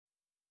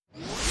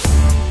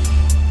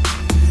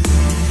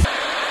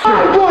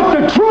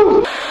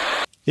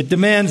It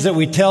demands that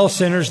we tell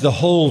sinners the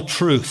whole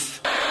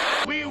truth.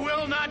 We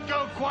will not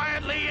go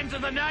quietly into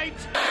the night.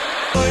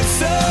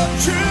 Voice of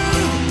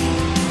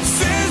truth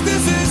says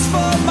this is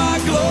for my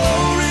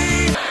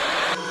glory.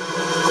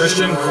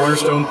 Christian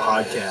Cornerstone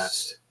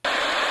Podcast.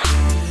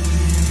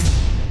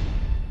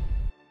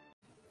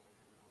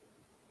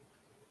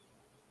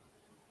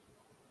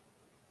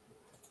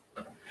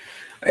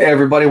 Hey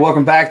everybody,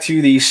 welcome back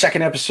to the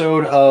second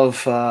episode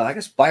of,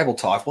 Bible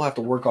Talk. We'll have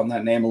to work on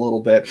that name a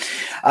little bit.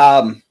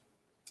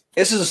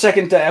 This is the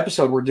second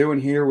episode we're doing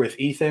here with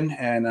Ethan,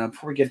 and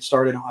before we get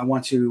started, I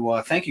want to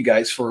thank you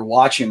guys for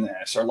watching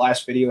this. Our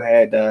last video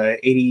had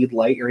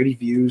 80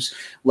 views.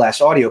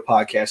 Last audio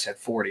podcast had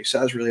 40, so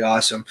that was really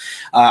awesome.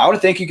 I want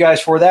to thank you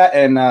guys for that,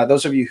 and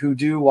those of you who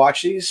do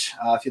watch these,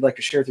 if you'd like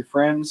to share with your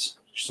friends,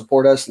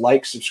 support us,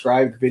 like,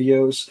 subscribe to the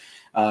videos,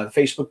 the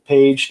Facebook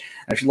page.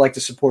 And if you'd like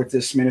to support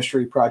this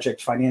ministry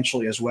project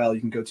financially as well,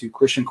 you can go to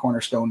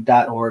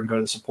christiancornerstone.org and go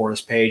to the support us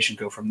page and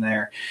go from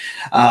there.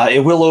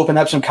 It will open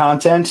up some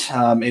content.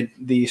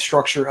 The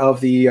structure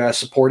of the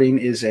supporting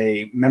is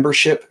a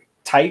membership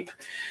type.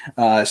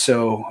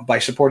 So by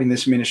supporting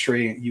this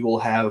ministry, you will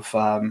have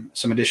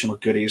some additional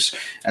goodies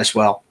as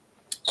well.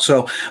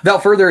 So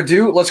without further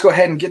ado, let's go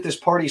ahead and get this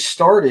party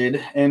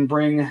started and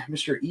bring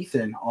Mr.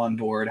 Ethan on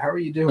board. How are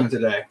you doing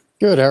today?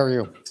 Good. How are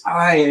you?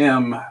 I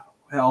am,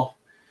 well,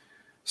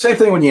 same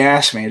thing when you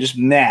ask me, just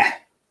nah.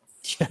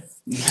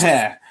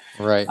 Nah.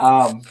 Right.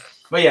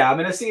 But yeah, I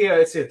mean, it's the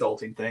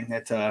adulting thing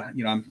that,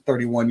 I'm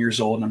 31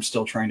 years old and I'm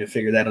still trying to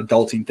figure that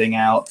adulting thing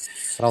out.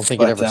 I don't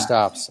think it ever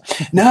stops.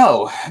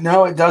 No,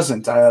 it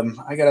doesn't.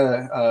 I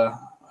got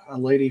a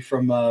lady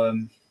from,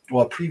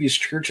 a previous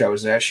church I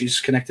was at.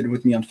 She's connected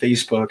with me on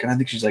Facebook, and I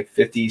think she's like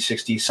 50,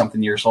 60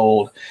 something years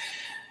old.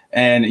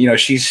 And,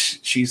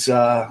 she's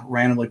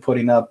randomly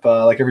putting up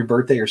like every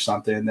birthday or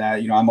something that,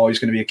 I'm always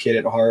going to be a kid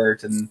at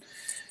heart, and,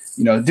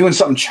 doing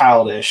something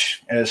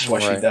childish is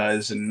what she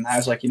does. And I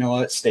was like, you know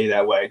what, stay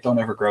that way. Don't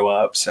ever grow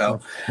up. So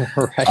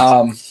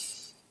right.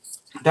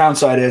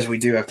 Downside is we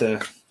do have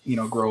to,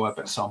 grow up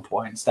at some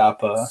point and stop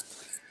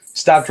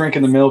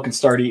drinking the milk and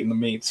start eating the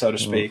meat, so to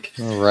speak.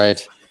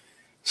 Right.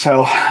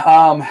 So,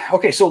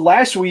 okay. So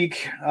last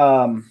week,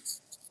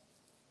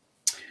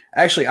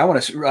 actually, I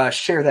want to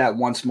share that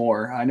once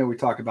more. I know we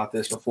talked about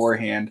this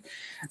beforehand,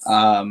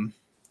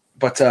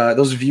 but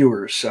those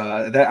viewers,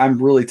 that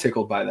I'm really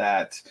tickled by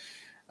that.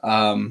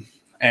 And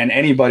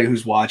anybody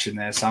who's watching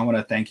this, I want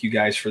to thank you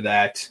guys for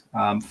that,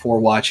 for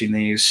watching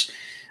these.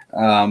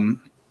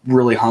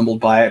 Really humbled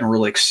by it and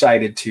really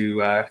excited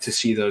to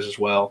see those as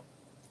well.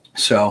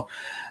 So,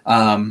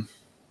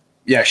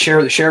 yeah, share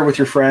it with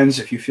your friends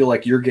if you feel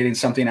like you're getting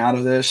something out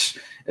of this.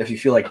 If you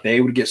feel like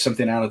they would get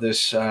something out of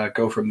this,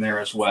 go from there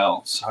as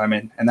well. So, I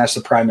mean, and that's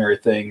the primary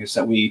thing, is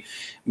that we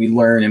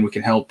learn and we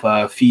can help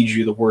feed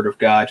you the Word of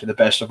God to the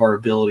best of our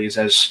abilities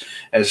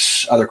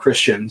as other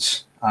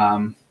Christians,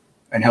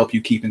 and help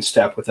you keep in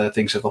step with the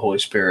things of the Holy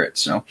Spirit.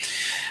 So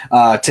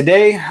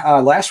today,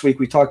 last week,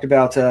 we talked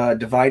about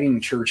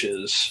dividing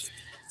churches.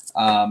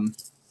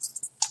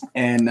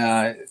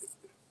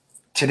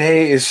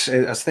 Today is,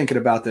 I was thinking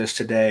about this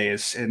today,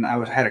 and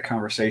I had a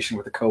conversation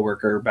with a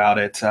coworker about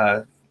it,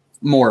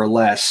 more or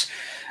less.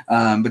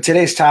 But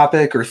today's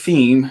topic or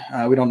theme,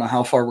 we don't know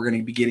how far we're going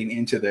to be getting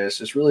into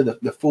this, is really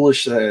the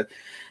foolish,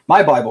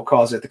 my Bible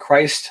calls it the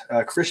Christ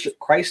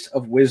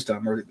of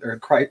wisdom, or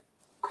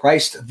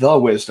Christ the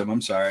wisdom.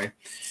 I'm sorry.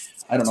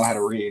 I don't know how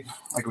to read.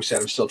 Like we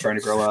said, I'm still trying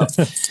to grow up.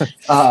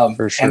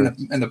 For sure.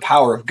 And the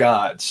power of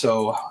God.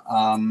 So,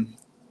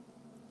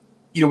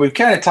 we've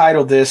kind of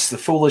titled this "The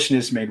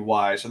Foolishness Made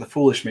Wise," or "The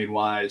Foolish Made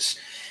Wise,"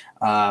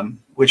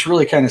 which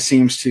really kind of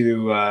seems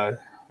to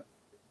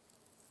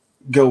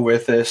go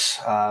with this.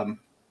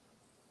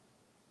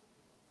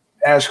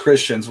 As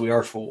Christians, we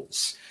are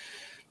fools,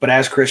 but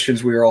as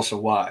Christians, we are also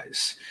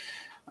wise.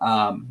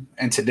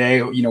 And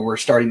today, we're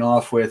starting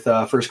off with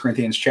 1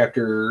 Corinthians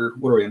chapter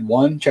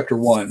 1.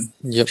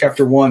 Yep.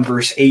 Chapter 1,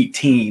 verse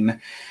 18.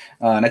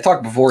 And I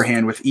talked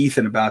beforehand with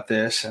Ethan about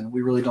this, and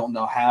we really don't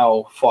know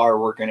how far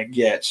we're going to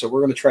get. So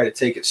we're going to try to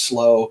take it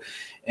slow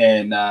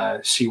and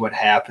see what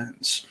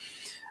happens.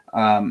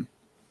 The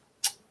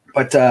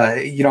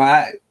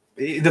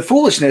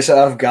foolishness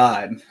of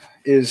God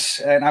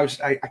is, and I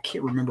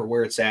can't remember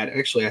where it's at.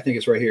 Actually, I think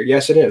it's right here.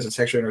 Yes, it is.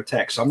 It's actually in our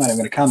text, so I'm not even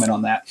going to comment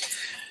on that.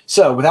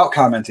 So without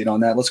commenting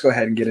on that, let's go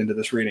ahead and get into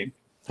this reading.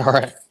 All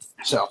right.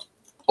 So,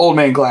 old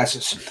man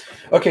glasses.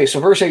 Okay, so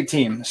verse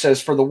 18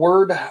 says, for the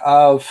word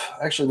of,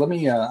 actually,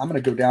 I'm going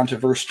to go down to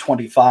verse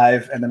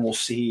 25, and then we'll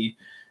see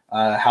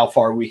how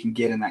far we can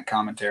get in that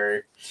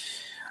commentary.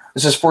 It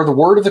says, for the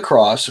word of the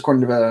cross,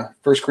 according to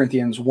 1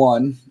 Corinthians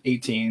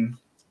 1:18,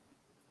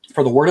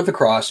 for the word of the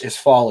cross is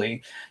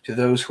folly to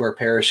those who are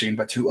perishing,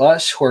 but to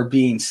us who are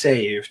being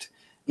saved,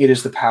 it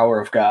is the power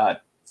of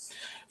God.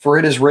 For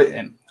it is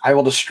written, I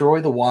will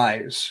destroy the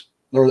wise,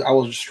 or I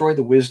will destroy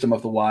the wisdom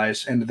of the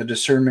wise, and the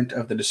discernment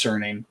of the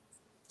discerning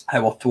I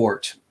will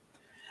thwart.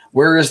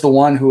 Where is the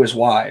one who is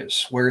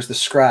wise? Where is the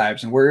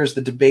scribes? And where is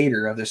the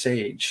debater of this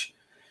age?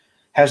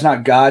 Has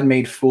not God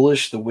made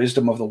foolish the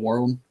wisdom of the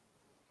world?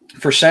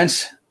 For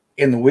since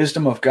in the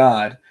wisdom of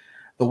God,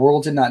 the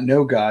world did not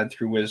know God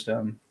through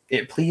wisdom,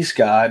 it pleased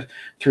God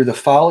through the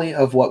folly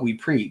of what we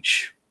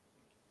preach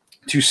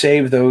to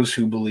save those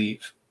who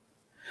believe.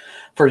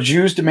 For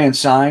Jews demand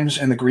signs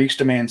and the Greeks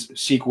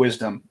seek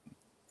wisdom.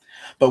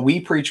 But we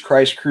preach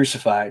Christ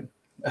crucified,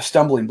 a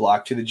stumbling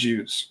block to the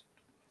Jews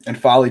and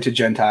folly to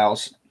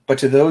Gentiles. But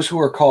to those who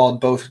are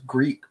called both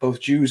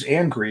Jews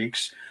and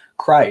Greeks,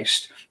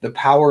 Christ, the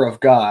power of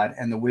God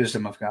and the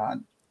wisdom of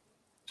God.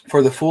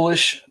 For the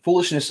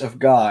foolishness of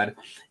God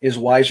is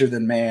wiser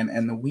than man,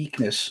 and the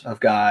weakness of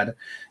God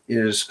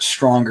is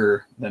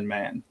stronger than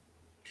man.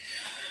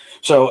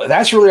 So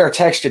that's really our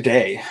text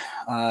today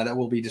that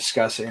we'll be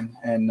discussing.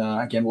 And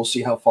again, we'll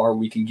see how far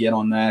we can get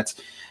on that.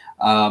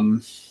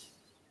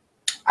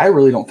 I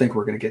really don't think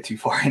we're going to get too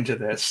far into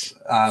this.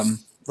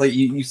 Like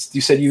you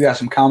said, you got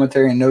some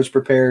commentary and notes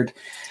prepared.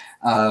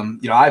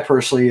 I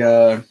personally,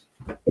 I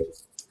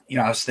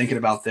was thinking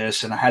about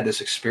this, and I had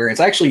this experience.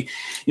 Actually,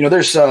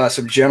 there's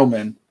some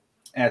gentlemen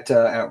at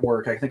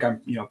work. I think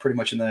I'm, pretty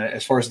much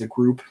as far as the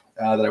group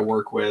that I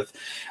work with,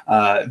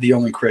 the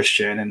only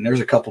Christian. And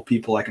there's a couple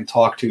people I can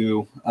talk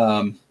to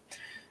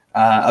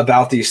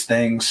about these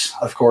things.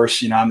 Of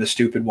course, I'm the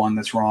stupid one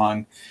that's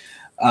wrong.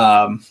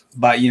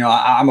 But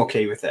I'm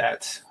okay with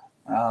that.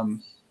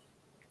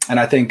 And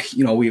I think,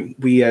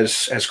 we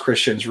as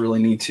Christians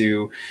really need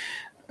to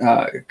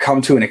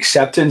come to an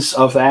acceptance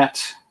of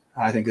that.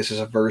 I think this is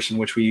a verse in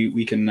which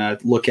we can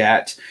look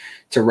at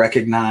to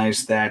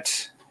recognize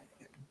that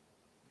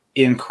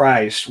in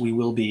Christ, we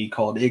will be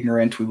called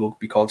ignorant. We will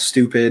be called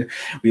stupid.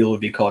 We will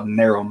be called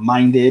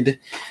narrow-minded.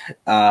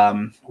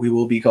 We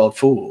will be called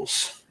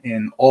fools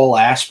in all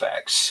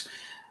aspects.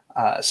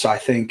 So I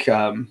think,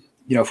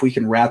 if we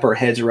can wrap our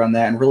heads around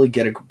that and really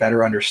get a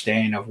better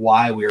understanding of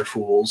why we are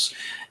fools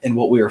and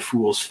what we are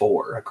fools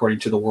for, according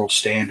to the world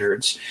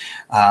standards,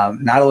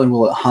 not only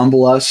will it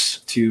humble us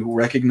to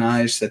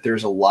recognize that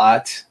there's a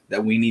lot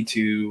that we need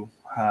to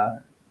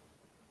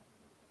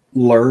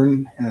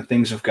learn in the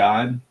things of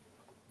God,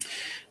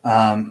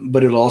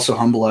 but it'll also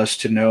humble us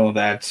to know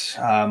that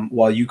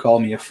while you call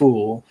me a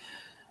fool,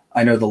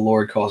 I know the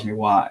Lord calls me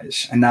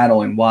wise. And not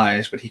only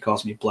wise, but he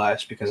calls me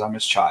blessed because I'm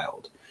his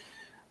child.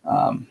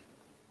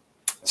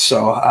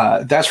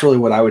 So that's really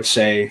what I would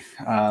say,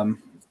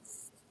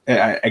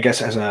 I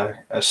guess, as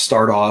a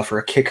start off or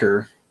a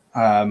kicker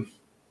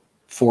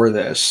for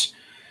this.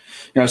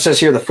 It says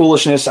here the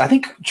foolishness. I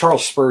think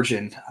Charles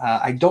Spurgeon,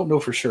 I don't know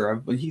for sure,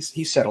 but he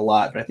said a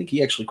lot, but I think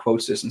he actually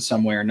quotes this in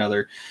some way or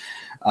another.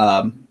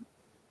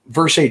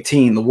 Verse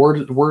 18, the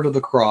word of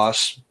the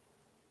cross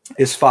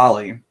is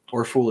folly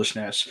or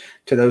foolishness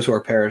to those who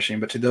are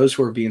perishing, but to those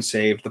who are being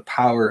saved, the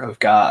power of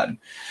God.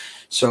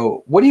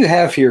 So what do you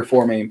have here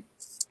for me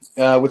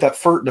with that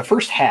the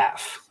first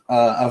half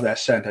of that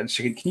sentence?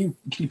 Can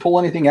you pull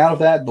anything out of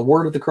that? The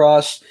word of the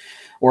cross,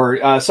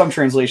 or some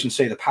translations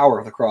say the power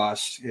of the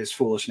cross is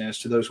foolishness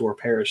to those who are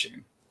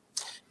perishing.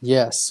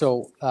 Yeah.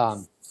 So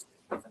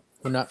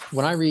when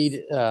I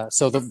read,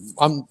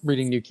 I'm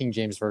reading New King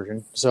James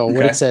Version. So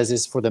what it says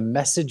is, for the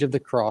message of the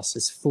cross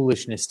is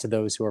foolishness to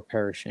those who are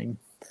perishing.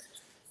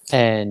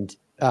 And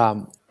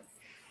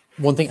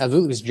one thing, I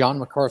believe it was John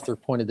MacArthur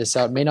pointed this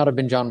out. It may not have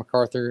been John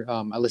MacArthur.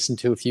 I listened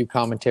to a few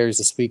commentaries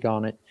to speak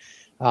on it.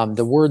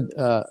 The word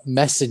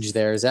message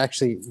there is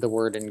actually, the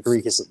word in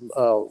Greek is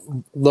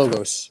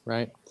logos,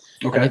 right?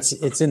 Okay. And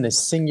it's in the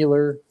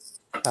singular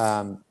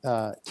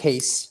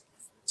case.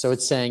 So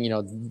it's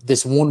saying,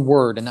 this one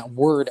word, and that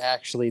word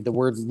actually, the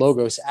word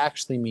logos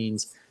actually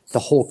means the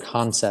whole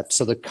concept.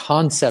 So the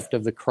concept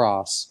of the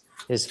cross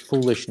is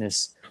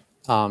foolishness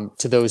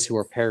to those who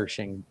are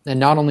perishing. And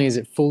not only is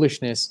it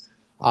foolishness,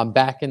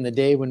 back in the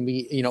day when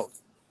we,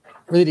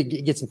 really to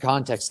get some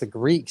context, the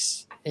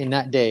Greeks in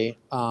that day,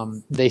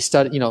 they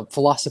studied,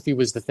 philosophy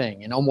was the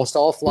thing. And almost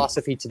all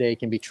philosophy today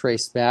can be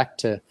traced back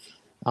to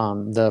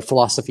the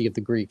philosophy of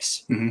the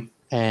Greeks. Mm-hmm.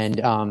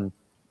 And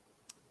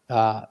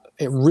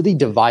it really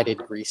divided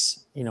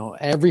Greece.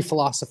 Every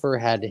philosopher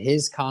had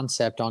his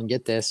concept on,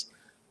 get this,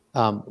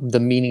 the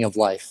meaning of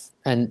life.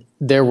 And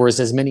there was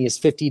as many as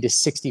 50 to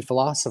 60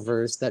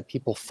 philosophers that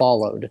people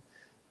followed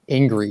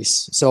in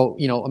Greece. So,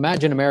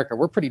 imagine America.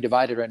 We're pretty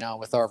divided right now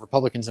with our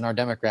Republicans and our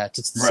Democrats.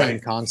 It's the same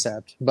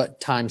concept, but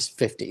times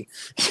 50.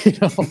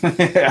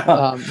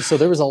 Yeah. So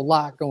there was a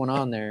lot going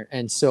on there.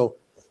 And so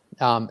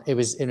it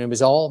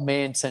was all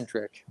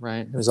man-centric,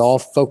 right? It was all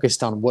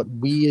focused on what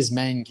we as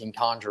men can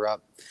conjure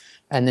up.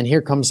 And then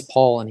here comes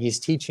Paul, and he's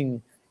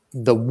teaching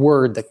the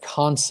word, the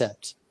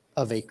concept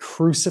of a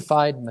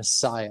crucified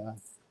Messiah,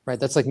 right?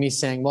 That's like me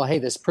saying, well, hey,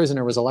 this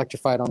prisoner was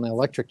electrified on the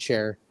electric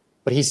chair,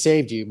 but he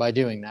saved you by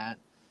doing that.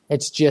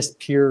 It's just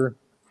pure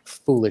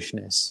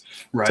foolishness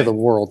to the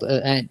world.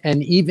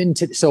 And even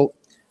to, so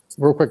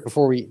real quick,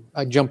 before we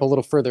jump a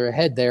little further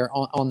ahead there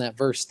on that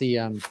verse,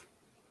 it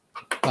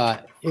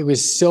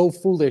was so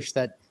foolish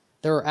that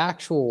there are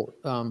actual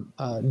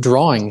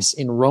drawings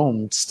in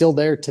Rome still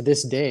there to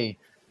this day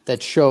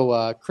that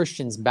show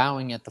Christians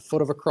bowing at the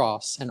foot of a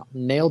cross, and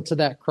nailed to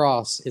that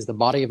cross is the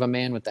body of a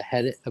man with the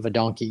head of a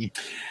donkey.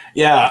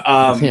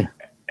 Yeah.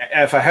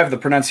 if I have the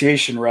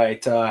pronunciation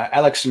right,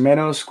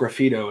 Alexamenos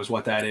Graffito is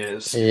what that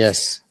is.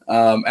 Yes.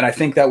 And I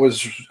think that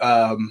was,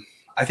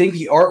 I think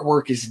the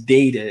artwork is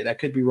dated. I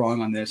could be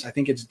wrong on this. I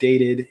think it's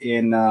dated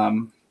in, I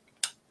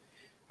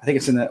think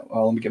it's in the,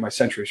 well, let me get my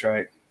centuries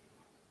right.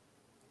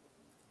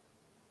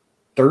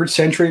 3rd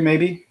century,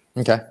 maybe.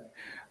 Okay.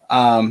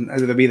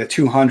 It would be the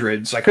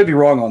 200s. I could be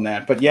wrong on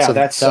that, but yeah, So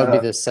that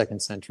would be the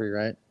 2nd century,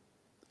 right?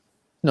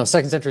 No,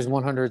 2nd century is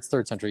 100s,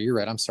 3rd century. You're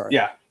right. I'm sorry.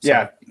 Yeah,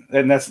 yeah,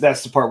 and that's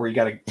the part where you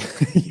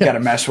gotta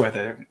mess with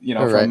it. You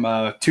know, Right.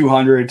 from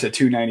 200 to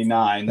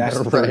 299. That's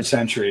the 3rd Right.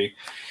 century.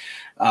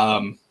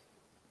 But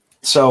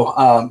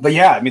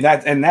yeah, I mean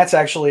that's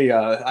actually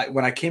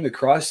when I came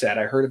across that,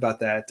 I heard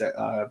about that.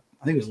 I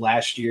think it was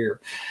last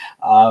year.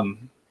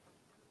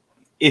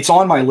 It's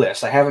on my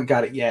list. I haven't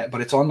got it yet, but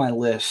it's on my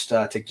list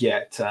to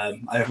get.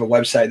 I have a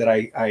website that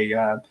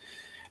I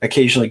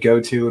occasionally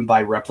go to and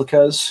buy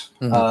replicas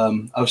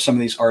of some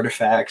of these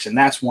artifacts, and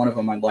that's one of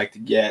them I'd like to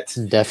get.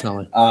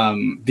 Definitely.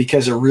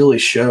 Because it really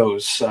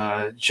shows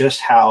just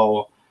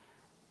how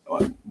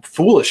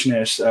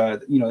foolishness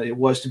it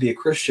was to be a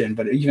Christian,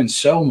 but even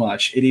so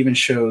much, it even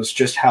shows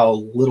just how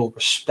little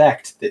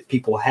respect that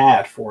people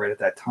had for it at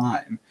that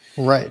time.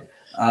 Right.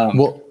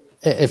 Well,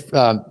 if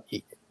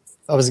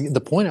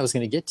the point I was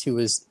going to get to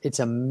is it's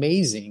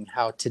amazing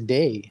how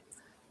today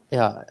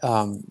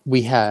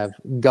we have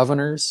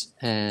governors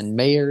and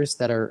mayors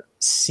that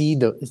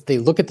they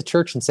look at the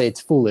church and say it's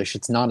foolish,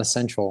 it's not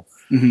essential,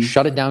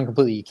 shut it down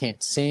completely. You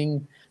can't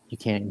sing, you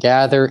can't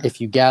gather.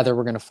 If you gather,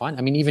 we're going to find.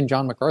 I mean, even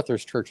John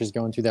MacArthur's church is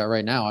going through that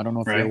right now. I don't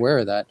know if you're aware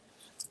of that.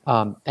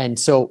 And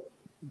so,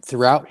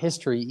 throughout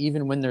history,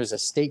 even when there's a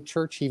state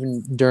church,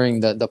 even during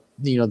the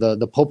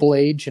Popal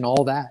age and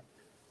all that,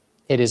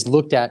 it is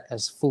looked at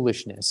as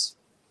foolishness.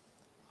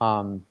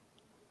 And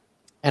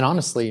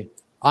honestly,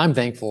 I'm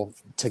thankful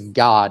to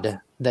God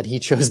that He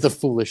chose the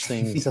foolish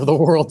things of the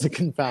world to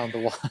confound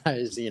the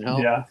wise.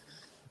 Yeah.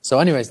 So,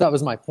 anyways, that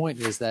was my point.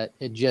 Is that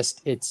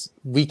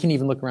we can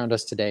even look around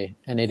us today,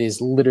 and it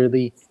is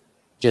literally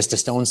just a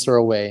stone's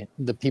throw away.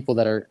 The people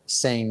that are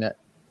saying that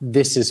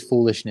this is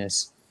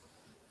foolishness.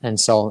 And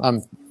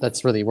so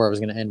that's really where I was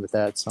going to end with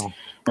that. So,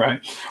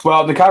 right.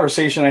 Well, the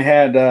conversation I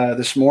had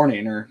this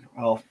morning,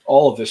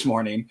 all of this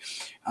morning,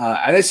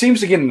 and it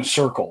seems to get in a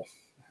circle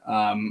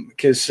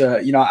because,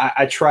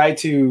 I try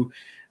to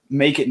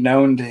make it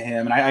known to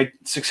him, and I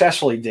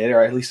successfully did,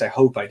 or at least I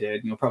hope I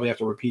did. You'll probably have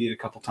to repeat it a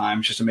couple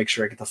times just to make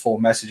sure I get the full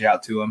message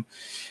out to him.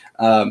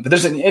 But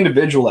there's an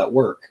individual at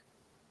work.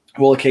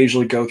 We'll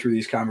occasionally go through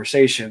these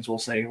conversations. We'll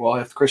say, well,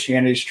 if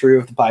Christianity is true,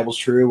 if the Bible's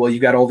true, well,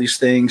 you've got all these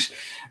things.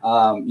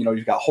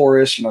 You've got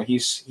Horus,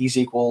 he's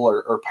equal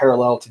or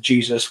parallel to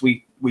Jesus.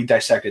 We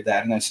dissected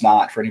that, and that's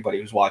not for anybody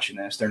who's watching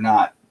this. They're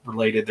not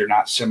related. They're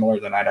not similar.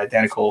 They're not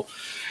identical.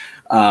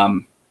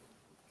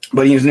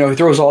 But he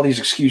throws all these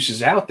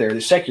excuses out there,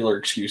 the secular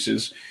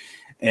excuses,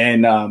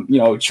 and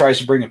tries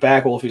to bring it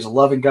back. Well, if he's a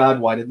loving God,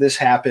 why did this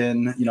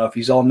happen? If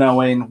he's all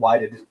knowing, why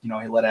did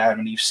he let Adam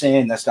and Eve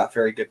sin? That's not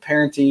very good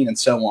parenting, and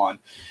so on.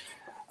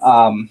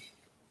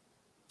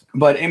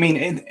 But I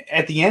mean,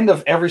 at the end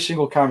of every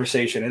single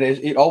conversation,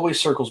 it always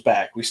circles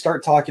back. We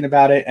start talking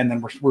about it, and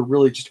then we're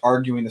really just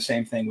arguing the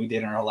same thing we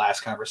did in our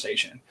last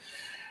conversation.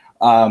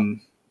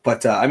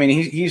 But I mean,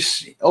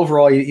 he's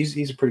overall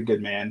a pretty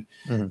good man.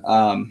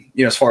 Mm-hmm.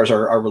 As far as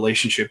our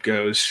relationship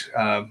goes,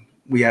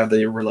 we have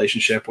the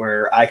relationship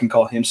where I can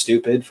call him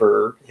stupid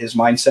for his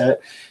mindset,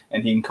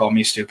 and he can call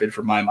me stupid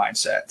for my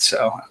mindset.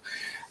 So,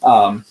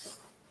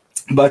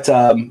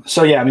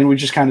 so yeah, I mean, we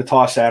just kind of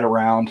toss that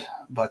around.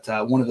 But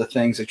one of the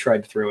things I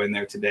tried to throw in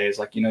there today is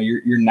like,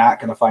 you're not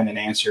going to find an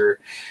answer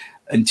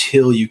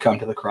until you come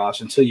to the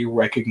cross, until you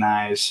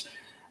recognize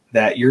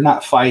that you're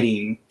not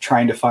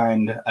trying to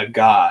find a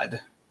God,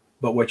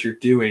 but what you're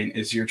doing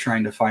is you're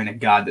trying to find a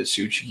God that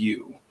suits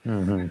you.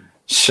 Mm-hmm.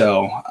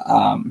 So,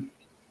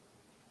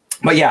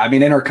 but yeah, I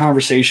mean, in our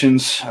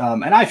conversations,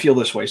 and I feel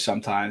this way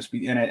sometimes,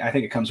 and I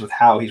think it comes with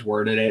how he's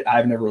worded it.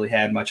 I've never really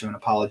had much of an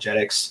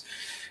apologetics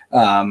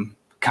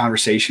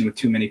conversation with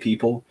too many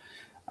people.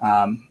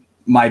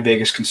 My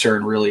biggest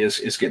concern really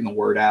is getting the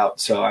word out.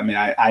 So, I mean,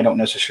 I don't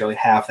necessarily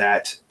have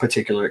that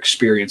particular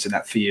experience in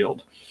that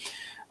field.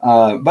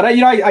 But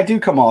I do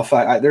come off.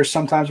 There's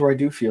sometimes where I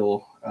do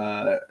feel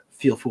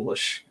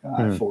foolish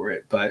for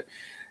it, but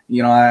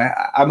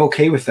I'm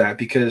okay with that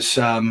because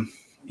I've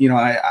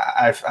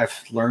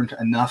learned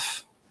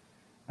enough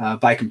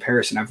by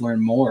comparison. I've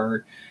learned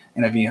more,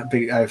 and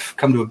I've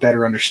come to a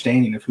better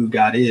understanding of who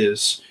God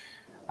is,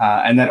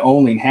 and that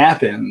only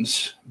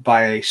happens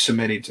by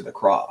submitting to the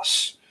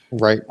cross.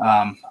 Right.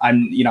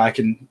 I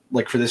can,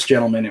 like, for this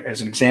gentleman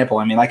as an example,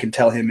 I mean, I can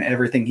tell him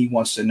everything he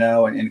wants to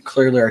know and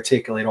clearly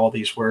articulate all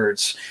these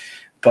words,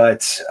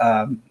 but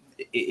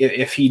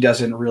if he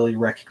doesn't really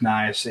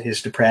recognize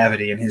his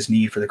depravity and his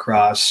need for the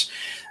cross,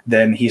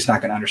 then he's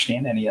not going to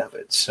understand any of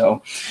it.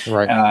 So,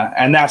 right.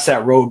 And that's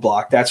that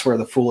roadblock. That's where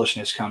the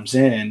foolishness comes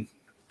in,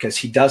 because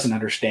he doesn't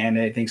understand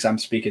it. He thinks I'm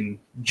speaking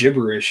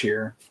gibberish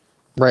here.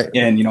 Right.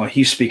 And,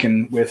 he's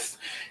speaking with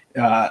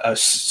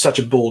such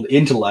a bold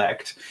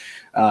intellect.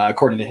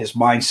 according to his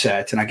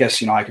mindset. And I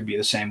guess, I could be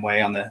the same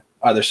way on the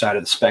other side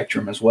of the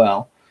spectrum as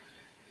well.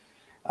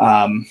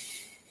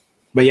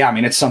 But yeah, I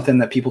mean, it's something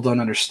that people don't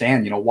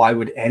understand. Why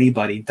would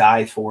anybody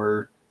die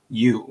for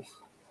you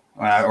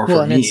or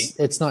for me?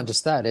 It's not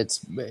just that.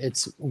 It's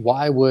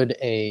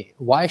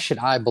why should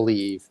I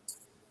believe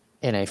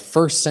in a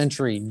first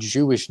century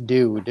Jewish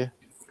dude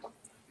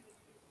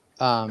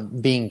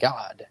being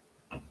God?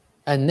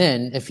 And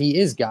then if he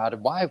is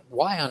God, why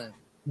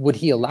would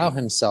he allow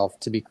himself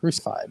to be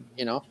crucified?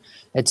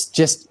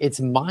 It's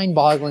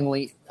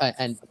mind-bogglingly,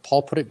 and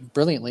Paul put it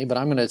brilliantly, but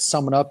I'm going to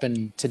sum it up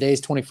in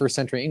today's 21st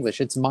century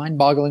English. It's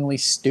mind-bogglingly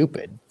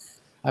stupid.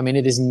 I mean,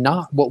 it is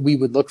not what we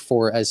would look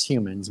for as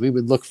humans. We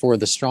would look for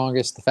the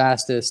strongest, the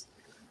fastest,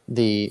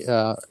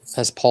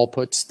 as Paul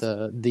puts,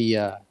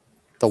 the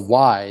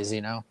wise,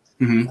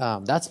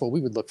 Mm-hmm. That's what we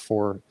would look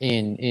for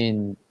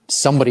in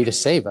somebody to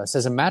save us.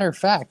 As a matter of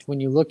fact, when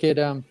you look at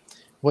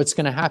what's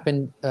going to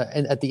happen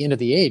at the end of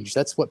the age,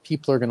 that's what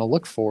people are going to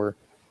look for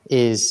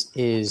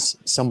is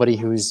somebody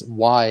who's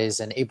wise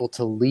and able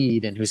to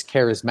lead and who's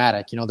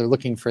charismatic. They're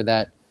looking for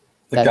that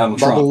Donald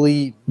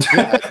bubbly.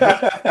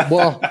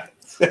 Well,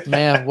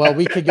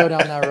 we could go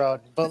down that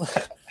road, but let's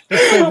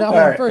save that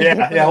one for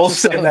we'll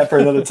save that for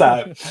another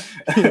time.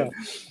 Yeah.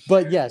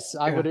 But yes,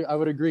 I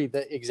would agree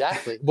that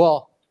exactly.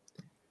 Well,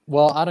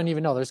 I don't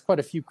even know. There's quite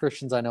a few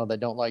Christians I know that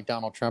don't like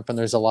Donald Trump, and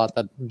there's a lot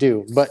that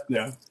do. But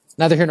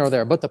neither here nor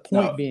there. But the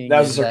point being, that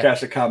was a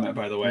sarcastic comment,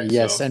 by the way.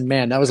 Yes, so. And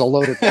man, that was a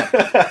loaded one.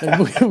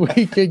 And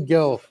we could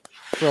go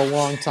for a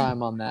long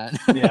time on that.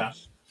 Yeah.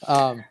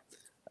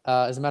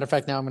 As a matter of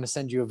fact, now I'm going to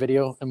send you a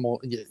video, and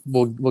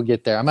we'll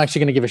get there. I'm actually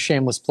going to give a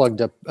shameless plug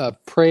to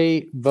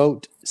Pray,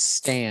 Vote,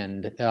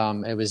 Stand.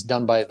 It was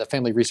done by the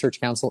Family Research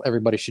Council.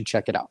 Everybody should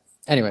check it out.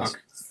 Anyways. Okay.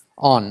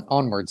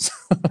 Onwards.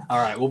 All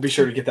right, we'll be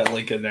sure to get that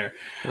link in there.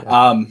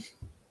 Yeah.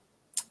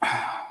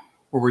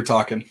 Were we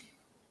talking?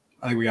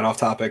 I think we got off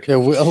topic. Yeah, a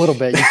little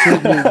bit.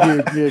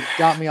 You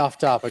got me off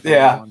topic.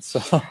 Yeah.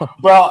 So.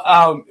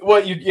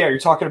 Well, you're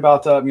talking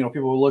about people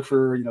who look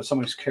for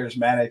someone who's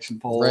charismatic and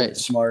bold, right.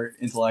 Smart,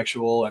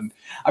 intellectual, and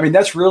I mean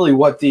that's really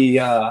what the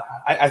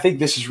I think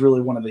this is really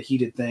one of the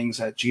heated things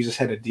that Jesus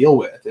had to deal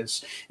with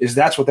is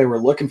that's what they were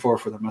looking for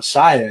the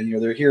Messiah.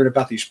 They're hearing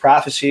about these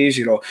prophecies.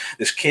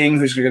 This king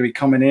who's going to be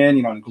coming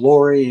in, in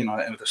glory, and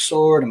with a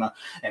sword, and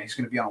he's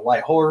going to be on a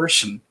white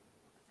horse, and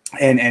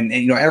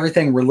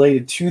everything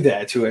related to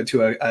that, to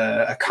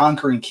a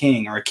conquering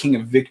king or a king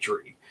of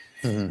victory.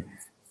 Mm-hmm.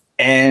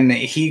 And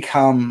he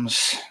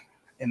comes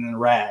in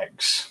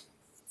rags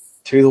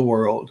to the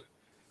world,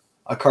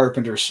 a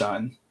carpenter's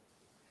son.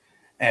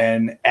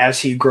 And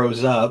as he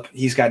grows up,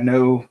 he's got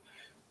no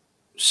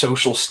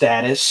social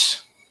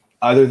status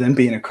other than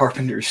being a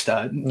carpenter's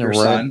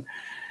son.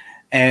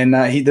 And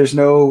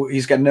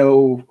he's got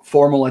no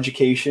formal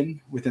education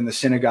within the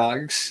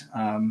synagogues.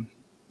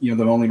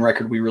 The only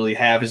record we really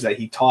have is that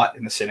he taught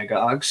in the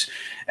synagogues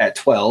at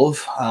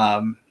 12,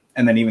 and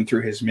then even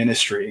through his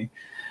ministry.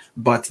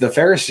 But the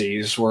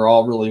Pharisees were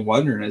all really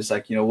wondering,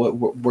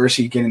 where's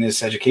he getting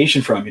this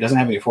education from? He doesn't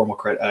have any formal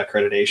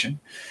accreditation.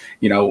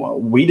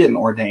 We didn't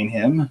ordain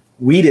him.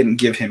 We didn't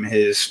give him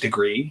his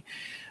degree.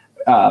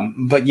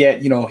 But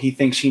yet, he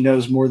thinks he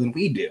knows more than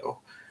we do.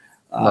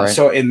 Right.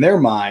 So in their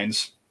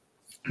minds,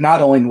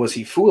 not only was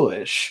he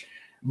foolish,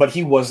 but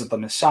he wasn't the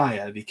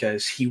Messiah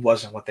because he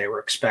wasn't what they were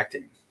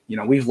expecting.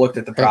 We've looked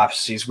at the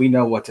prophecies. We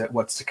know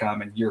what's to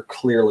come, and you're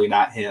clearly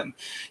not him.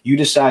 You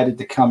decided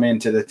to come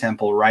into the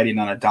temple riding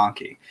on a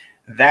donkey.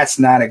 That's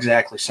not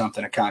exactly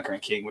something a conquering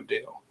king would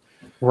do.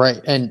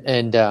 Right.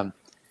 And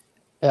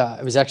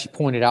it was actually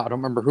pointed out, I don't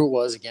remember who it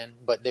was again,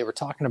 but they were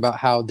talking about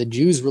how the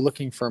Jews were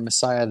looking for a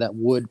Messiah that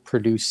would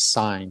produce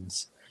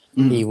signs.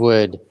 Mm-hmm. He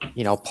would,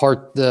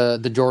 part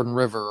the Jordan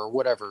River or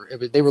whatever.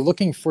 They were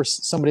looking for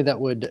somebody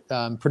that would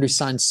produce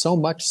signs so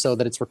much so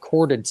that it's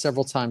recorded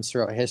several times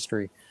throughout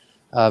history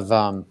of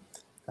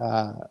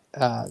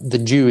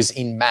the Jews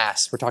in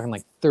mass. We're talking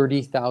like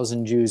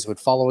 30,000 Jews would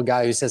follow a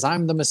guy who says,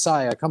 "I'm the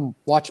Messiah. Come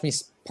watch me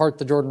part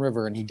the Jordan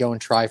River," and he'd go and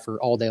try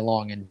for all day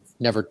long and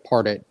never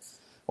part it.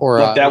 Or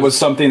that was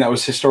something that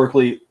was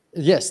historically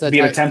being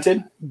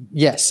attempted.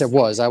 Yes, it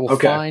was. I will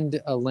find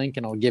a link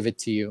and I'll give it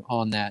to you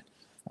on that.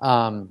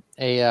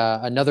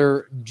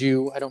 Another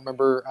Jew, I don't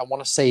remember, I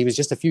want to say he was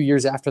just a few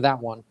years after that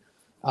one.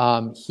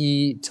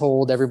 He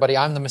told everybody,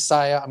 "I'm the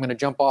Messiah. I'm going to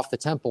jump off the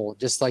temple,"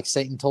 just like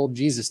Satan told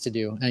Jesus to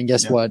do. And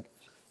guess what?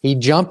 He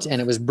jumped,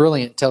 and it was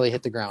brilliant until he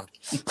hit the ground.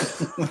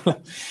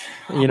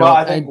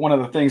 I think one of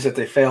the things that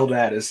they failed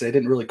at is they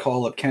didn't really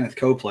call up Kenneth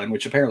Copeland,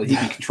 which apparently he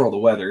can control the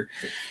weather.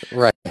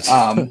 Right.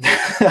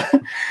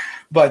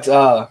 But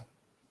I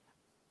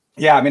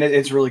mean,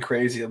 it's really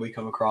crazy that we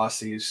come across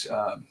these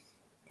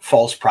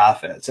false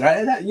prophets, and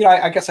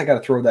I guess I got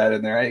to throw that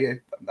in there. I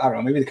don't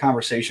know. Maybe the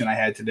conversation I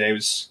had today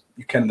was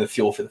kind of the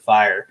fuel for the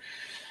fire.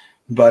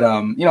 But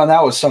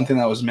that was something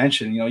that was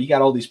mentioned. You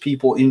got all these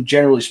people,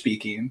 generally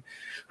speaking,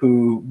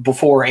 who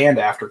before and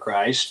after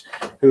Christ,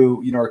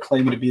 who are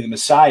claiming to be the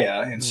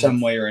Messiah in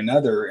some way or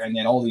another, and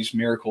then all these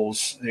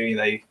miracles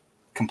they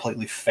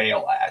completely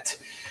fail at.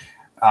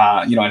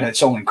 And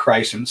it's only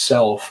Christ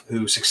himself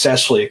who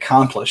successfully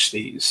accomplished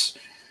these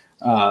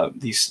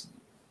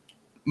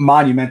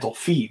monumental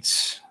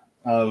feats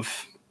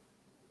of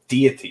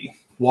deity,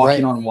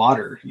 walking on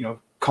water,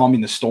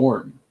 calming the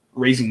storm,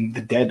 raising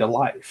the dead to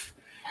life.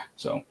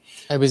 So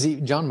it was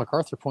John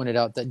MacArthur pointed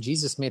out that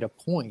Jesus made a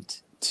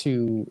point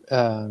to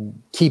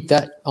keep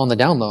that on the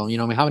down low.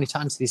 How many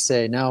times did he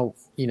say, now,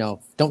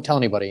 don't tell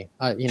anybody,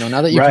 now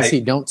that you can see,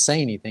 don't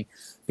say anything,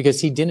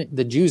 because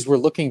the Jews were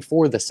looking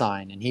for the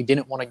sign and he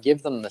didn't want to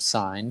give them the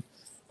sign.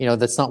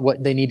 That's not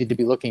what they needed to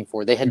be looking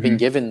for. They had been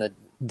given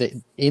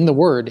in the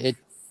word, it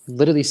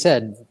literally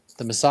said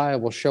the Messiah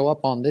will show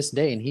up on this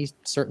day, and he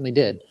certainly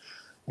did.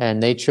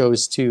 And they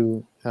chose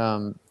to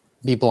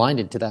be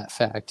blinded to that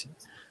fact.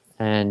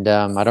 And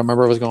I don't remember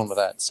where I was going with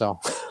that. So,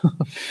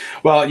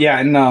 well, yeah,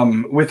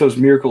 and with those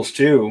miracles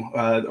too.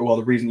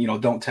 The reason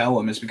don't tell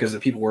them is because the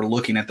people were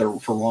looking at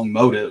for wrong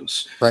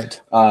motives.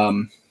 Right.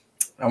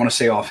 I want to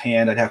say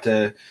offhand, I'd have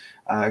to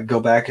go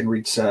back and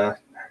read.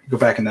 Go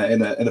back in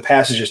the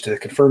passages to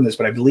confirm this,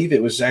 but I believe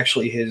it was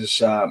actually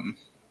his. I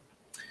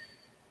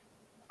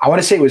want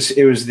to say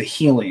it was the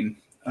healing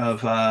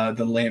of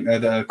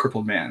the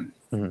crippled man.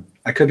 Mm-hmm.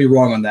 I could be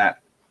wrong on that.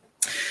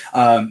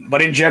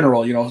 But in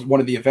general, one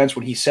of the events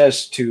when he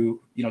says to,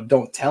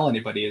 don't tell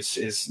anybody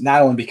is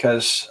not only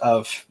because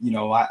of,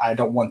 I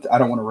don't want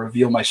to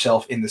reveal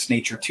myself in this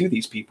nature to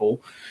these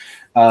people,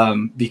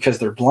 because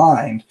they're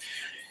blind,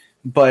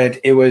 but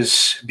it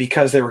was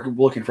because they were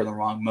looking for the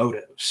wrong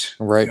motives.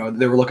 Right.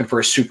 They were looking for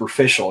a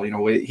superficial,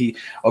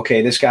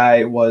 this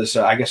guy was,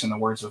 I guess in the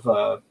words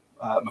of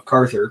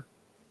MacArthur,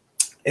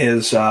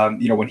 is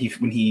when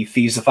he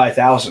feeds the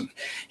 5,000,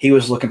 he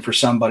was looking for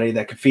somebody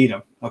that could feed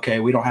him. Okay,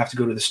 we don't have to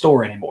go to the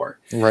store anymore.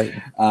 Right.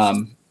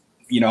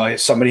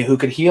 Somebody who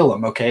could heal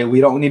him. Okay, we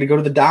don't need to go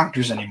to the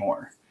doctors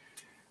anymore.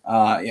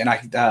 And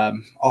I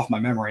off my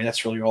memory,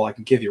 that's really all I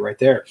can give you right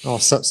there. Oh,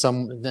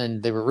 then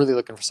they were really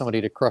looking for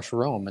somebody to crush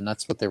Rome, and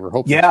that's what they were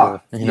hoping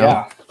for.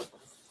 Yeah.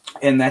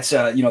 And that's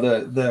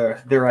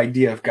their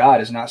idea of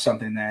God is not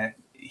something that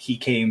he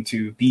came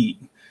to be.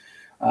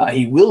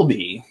 He will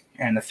be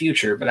in the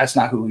future, but that's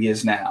not who he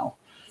is now.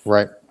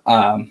 Right.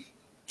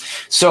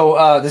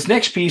 So this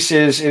next piece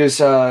is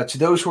to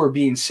those who are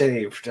being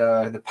saved,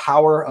 the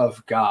power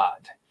of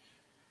God.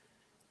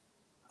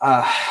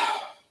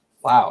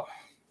 Wow.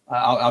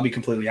 I'll be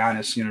completely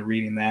honest,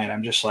 reading that,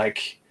 I'm just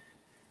like,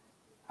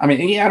 I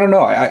don't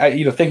know.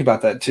 I think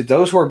about that. To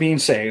those who are being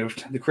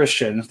saved, the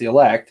Christians, the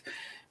elect,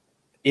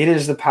 it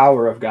is the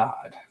power of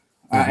God.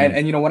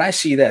 Mm-hmm. And when I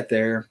see that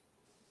there,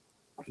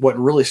 what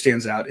really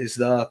stands out is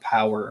the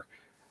power.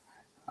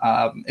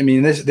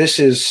 This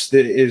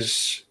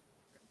is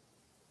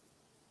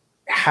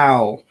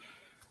how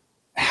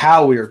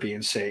we are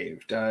being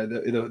saved.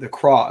 The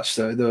cross,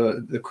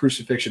 the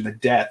crucifixion, the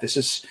death.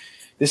 This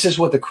is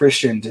what the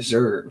Christian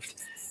deserved.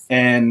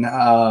 And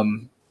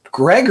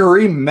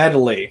Gregory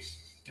Medley,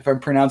 if I'm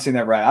pronouncing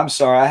that right, I'm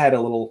sorry, I had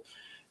a little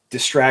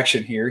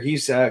distraction here.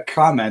 He's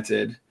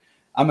commented.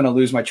 I'm going to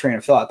lose my train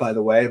of thought, by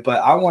the way,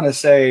 but I want to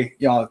say,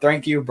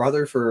 thank you,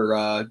 brother,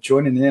 for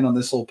joining in on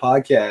this little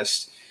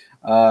podcast.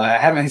 I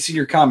haven't seen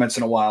your comments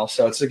in a while,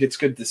 so it's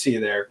good to see you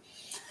there.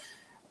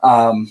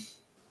 I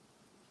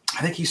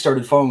think he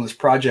started following this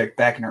project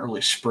back in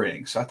early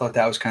spring, so I thought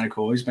that was kind of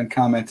cool. He's been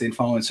commenting,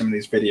 following some of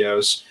these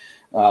videos,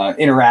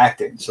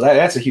 interacting, so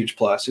that's a huge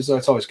plus. It's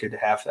always good to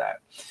have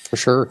that. For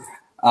sure.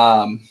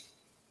 I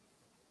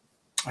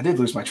did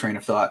lose my train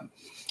of thought.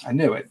 I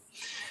knew it.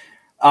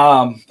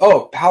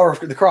 Power of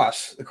the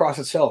cross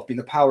itself being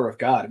the power of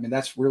God.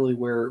 That's really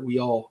where we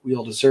all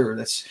deserve.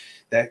 That's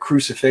that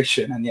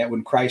crucifixion. And yet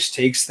when Christ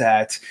takes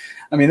that,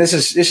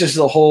 this is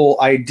the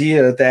whole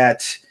idea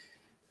that,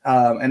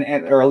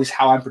 or at least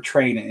how I'm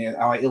portraying it,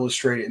 how I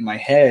illustrate it in my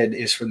head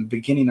is from the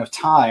beginning of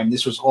time,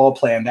 this was all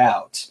planned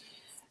out.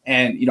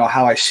 And,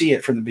 how I see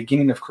it from the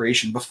beginning of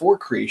creation, before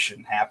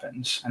creation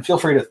happens, and feel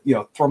free to,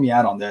 throw me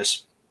out on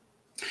this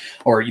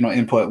or,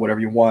 input whatever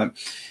you want.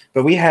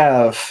 But we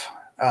have,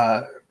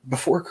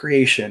 before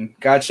creation,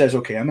 God says,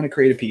 okay, I'm going to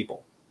create a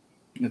people.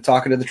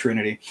 Talking to the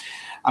Trinity,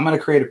 I'm going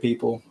to create a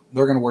people.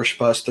 They're going to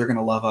worship us. They're going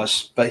to love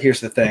us. But here's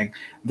the thing.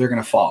 They're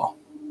going to fall.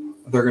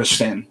 They're going to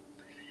sin.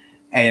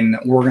 And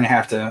we're going to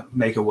have to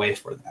make a way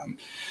for them.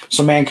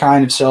 So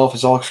mankind itself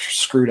is all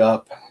screwed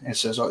up. It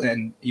says,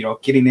 and,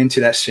 getting into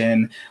that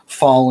sin,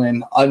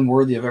 fallen,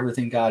 unworthy of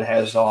everything God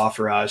has to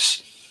offer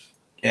us.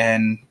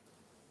 And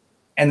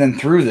then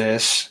through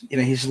this,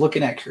 he's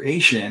looking at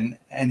creation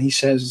and he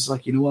says, it's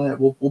like, you know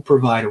what, we'll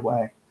provide a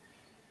way.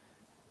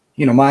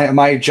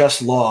 My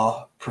just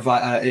law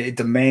it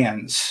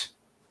demands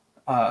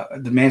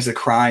the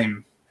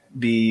crime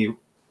be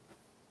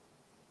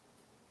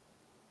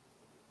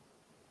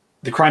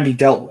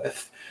dealt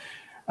with,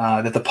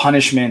 that the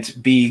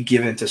punishment be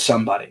given to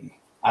somebody.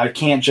 I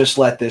can't just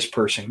let this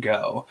person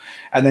go.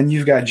 And then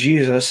you've got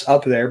Jesus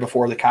up there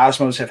before the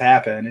cosmos have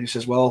happened. And he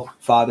says, well,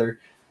 Father,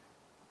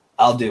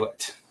 I'll do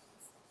it.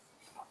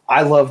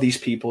 I love these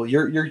people.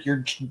 You're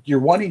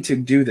wanting to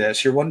do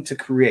this. You're wanting to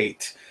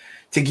create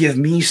to give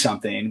me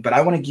something, but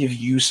I want to give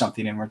you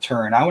something in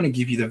return. I want to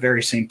give you the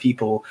very same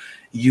people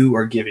you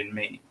are giving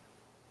me.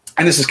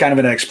 And this is kind of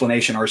an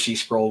explanation R.C.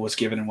 Sproul was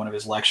given in one of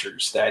his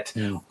lectures, that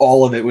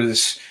all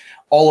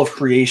of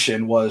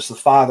creation was the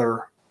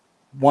Father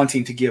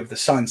wanting to give the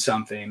Son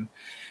something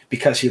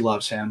because he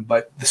loves him,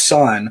 but the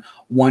Son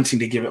wanting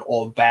to give it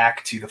all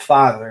back to the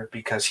Father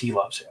because he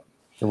loves him.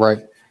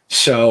 Right.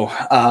 So,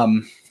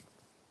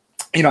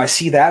 I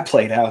see that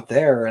played out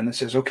there, and it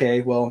says,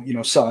 okay, well,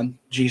 Son,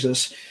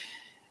 Jesus,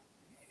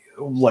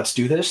 let's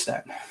do this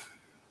then.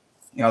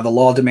 The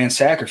law demands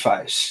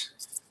sacrifice.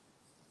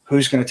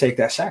 Who's going to take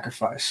that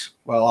sacrifice?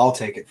 Well, I'll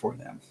take it for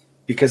them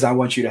because I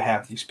want you to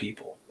have these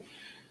people.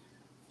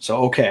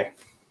 So, okay,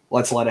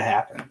 let's let it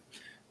happen.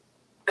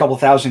 A couple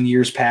thousand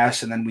years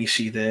pass, and then we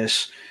see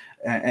this.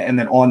 And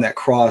then on that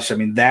cross,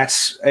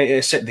 that's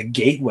the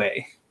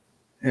gateway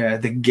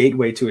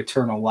to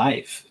eternal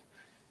life.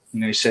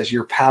 He says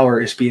your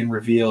power is being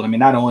revealed.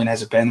 Not only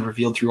has it been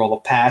revealed through all the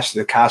past,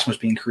 the cosmos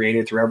being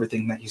created, through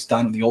everything that he's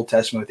done in the Old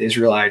Testament with the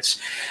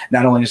Israelites,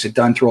 not only is it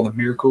done through all the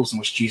miracles in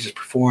which Jesus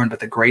performed, but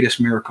the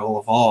greatest miracle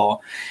of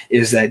all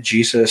is that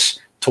Jesus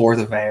tore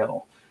the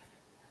veil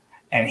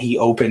and he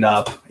opened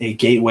up a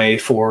gateway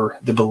for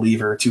the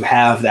believer to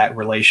have that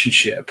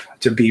relationship,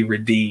 to be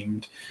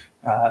redeemed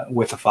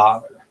with the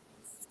Father.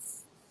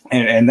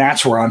 And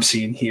that's where I'm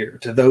seeing here.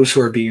 To those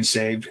who are being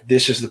saved,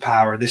 this is the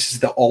power. This is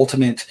the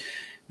ultimate.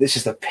 This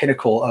is the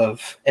pinnacle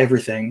of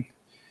everything,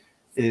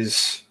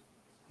 is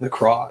the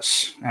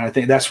cross. And I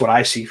think that's what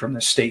I see from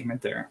this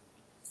statement there.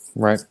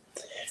 Right.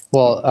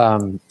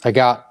 Well, I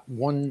got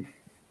one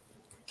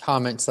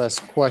comment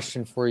 /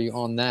 question for you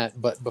on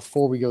that. But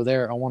before we go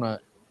there, I want to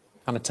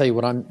kind of tell you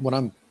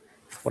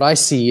what I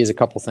see is a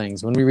couple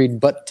things. When we read,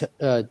 but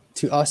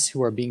to us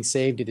who are being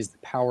saved, it is the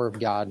power of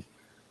God.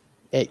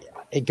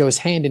 It goes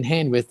hand in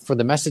hand with, for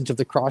the message of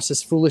the cross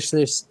is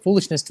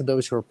foolishness to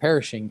those who are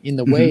perishing, in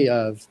the way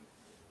of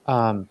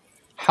how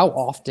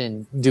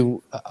often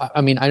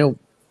I know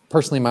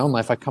personally in my own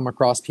life, I come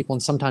across people,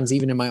 and sometimes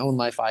even in my own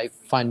life, I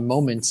find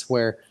moments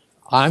where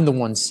I'm the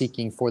one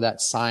seeking for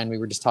that sign we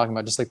were just talking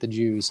about, just like the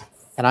Jews.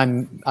 And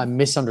I'm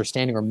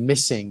misunderstanding or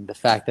missing the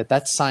fact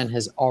that sign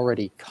has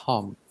already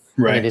come.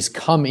 Right. And it has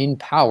come in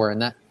power.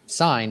 And that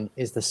sign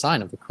is the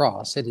sign of the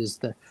cross. It is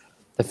the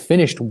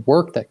finished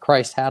work that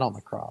Christ had on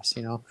the cross,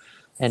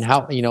 and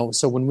how,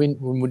 so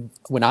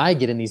when I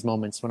get in these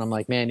moments when I'm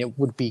like, man, it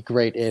would be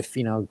great if,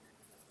 God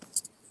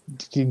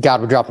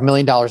would drop $1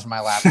 million in my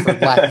lap, for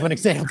lack of an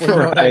example. You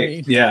know what I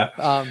mean?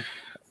 Yeah.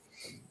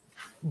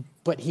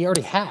 But he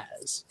already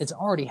has. It's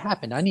already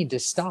happened. I need to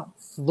stop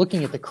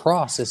looking at the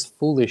cross as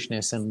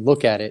foolishness and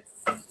look at it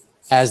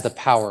as the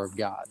power of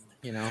God,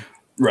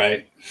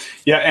 Right.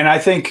 Yeah. And I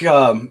think,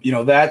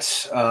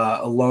 that's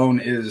alone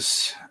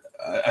is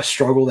a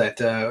struggle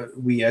that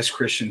we as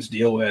Christians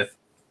deal with,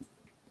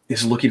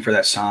 is looking for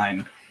that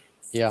sign.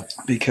 Yeah.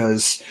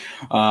 Because,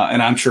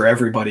 and I'm sure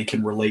everybody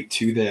can relate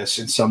to this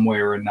in some way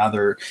or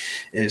another,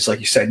 is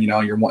like you said,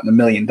 you're wanting $1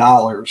 million,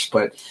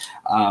 but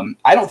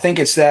I don't think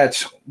it's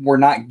that we're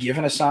not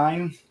given a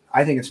sign.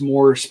 I think it's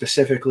more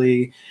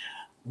specifically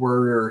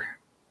we're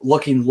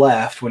looking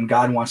left when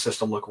God wants us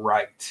to look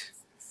right.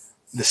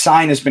 The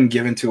sign has been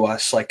given to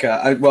us, like,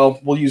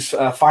 we'll use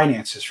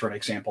finances for an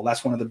example.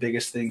 That's one of the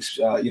biggest things,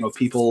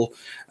 people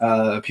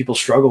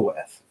struggle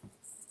with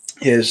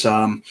is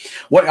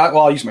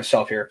I'll use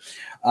myself here.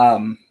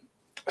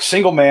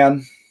 Single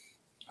man,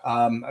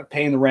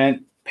 paying the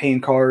rent,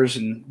 paying cars,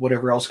 and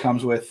whatever else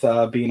comes with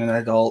being an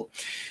adult.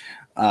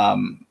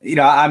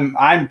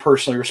 I'm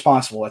personally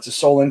responsible. It's a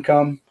sole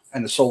income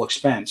and the sole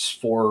expense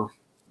for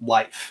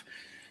life.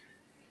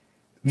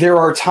 There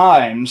are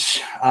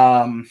times,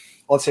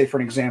 let's say for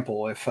an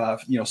example, if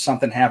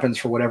something happens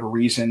for whatever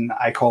reason,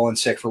 I call in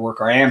sick for work,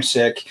 or I am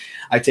sick,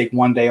 I take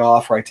 1 day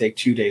off, or I take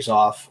 2 days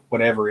off,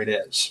 whatever it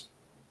is.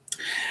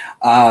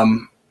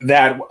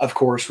 That of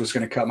course was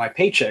going to cut my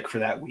paycheck for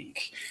that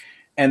week.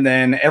 And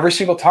then every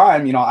single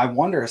time, I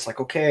wonder, it's like,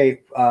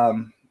 okay,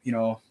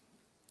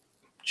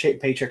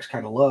 paycheck's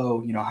kind of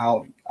low,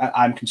 how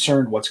I'm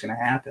concerned what's going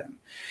to happen.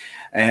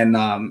 And,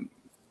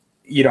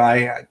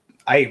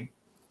 I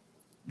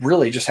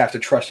really just have to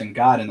trust in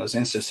God in those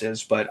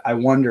instances. But I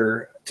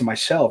wonder to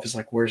myself, is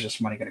like, where's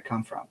this money going to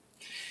come from?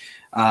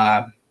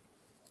 And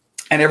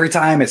every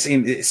time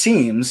it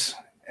seems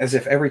as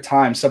if every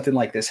time something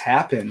like this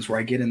happens, where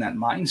I get in that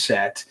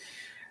mindset,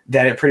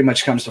 that it pretty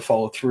much comes to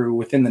follow through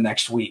within the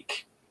next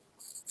week.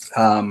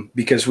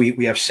 Because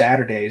we have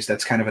Saturdays,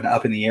 that's kind of an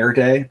up in the air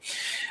day.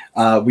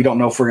 We don't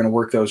know if we're going to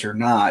work those or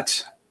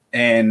not.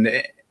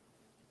 And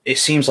it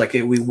seems like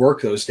we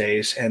work those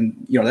days,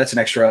 and that's an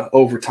extra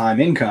overtime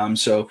income.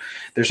 So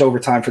there's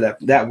overtime for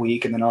that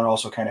week, and then it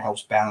also kind of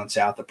helps balance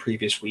out the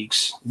previous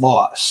week's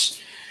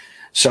loss.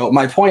 So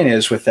my point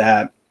is with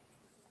that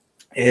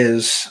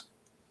is,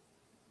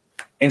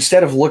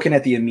 instead of looking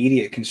at the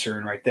immediate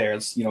concern right there,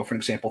 it's, for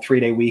example,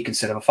 3-day week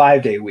instead of a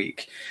 5-day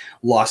week,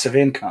 loss of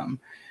income.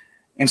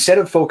 Instead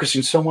of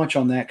focusing so much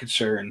on that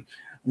concern,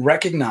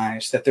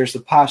 recognize that there's the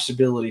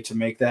possibility to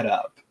make that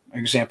up.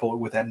 example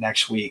with that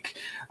next week.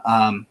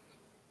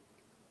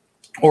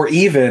 Or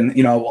even,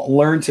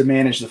 learn to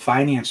manage the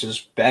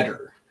finances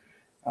better.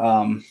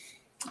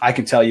 I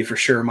can tell you for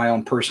sure my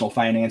own personal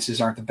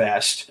finances aren't the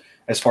best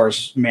as far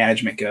as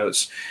management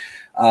goes.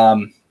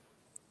 But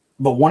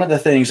one of the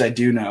things I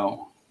do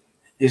know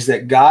is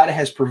that God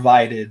has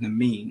provided the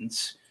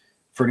means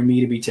for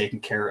me to be taken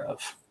care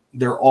of.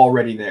 They're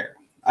already there.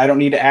 I don't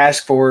need to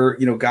ask for,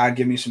 God,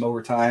 give me some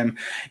overtime,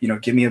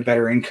 give me a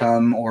better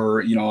income,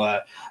 or,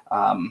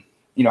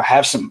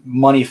 have some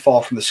money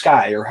fall from the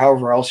sky, or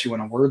however else you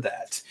want to word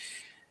that.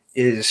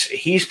 Is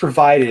He's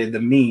provided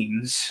the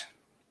means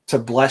to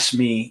bless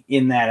me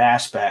in that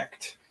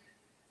aspect.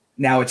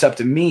 Now it's up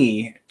to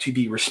me to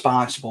be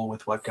responsible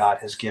with what God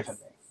has given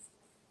me.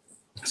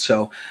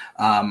 So,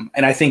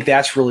 and I think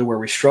that's really where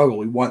we struggle.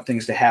 We want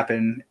things to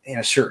happen in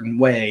a certain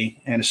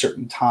way in a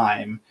certain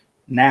time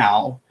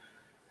now,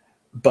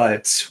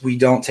 but we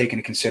don't take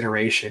into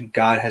consideration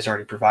God has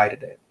already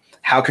provided it.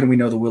 How can we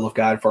know the will of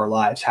God for our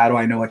lives? How do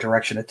I know what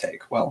direction to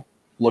take? Well,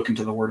 look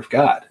into the Word of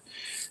God. I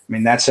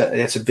mean, that's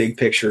a big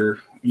picture,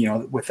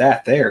 with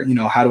that there.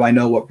 How do I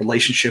know what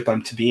relationship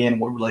I'm to be in,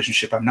 what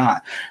relationship I'm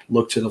not?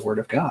 Look to the Word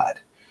of God.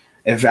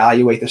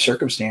 Evaluate the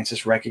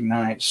circumstances,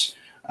 recognize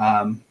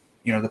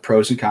the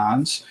pros and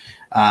cons.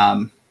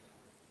 How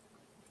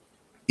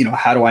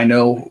do I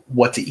know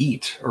what to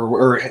eat,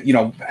 or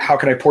how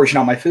can I portion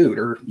out my food,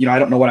 or, I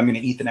don't know what I'm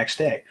going to eat the next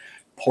day,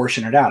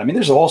 portion it out. I mean,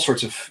 there's all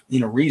sorts of,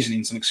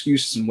 reasonings and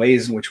excuses and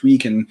ways in which we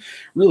can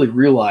really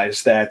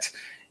realize that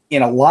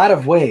in a lot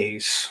of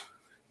ways,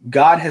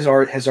 God has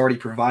already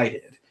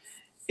provided.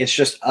 It's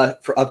just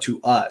up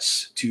to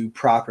us to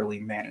properly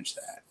manage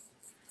that.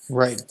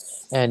 Right.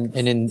 And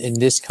in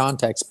this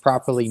context,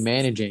 properly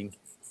managing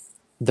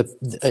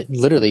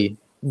literally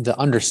the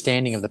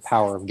understanding of the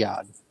power of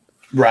God.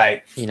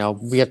 Right.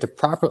 We have to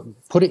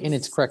put it in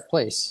its correct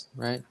place,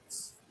 right?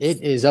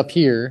 It is up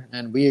here,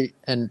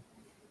 and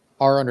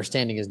our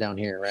understanding is down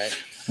here, right?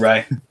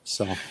 Right.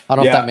 So I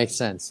don't know if that makes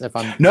sense.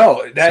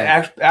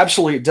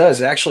 Absolutely it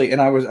does, actually.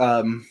 And I was,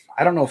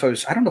 I don't know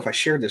if I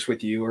shared this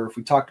with you or if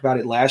we talked about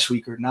it last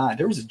week or not.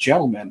 There was a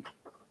gentleman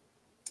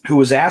who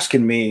was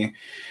asking me,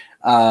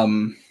 I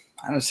don't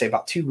know, say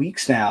about 2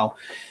 weeks now.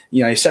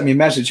 He sent me a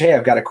message. Hey,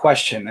 I've got a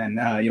question, and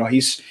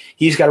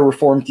he's got a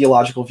Reformed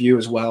theological view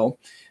as well.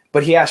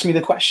 But he asked me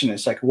the question.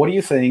 It's like, what do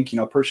you think?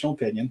 Personal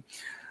opinion.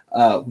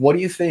 What do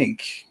you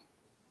think,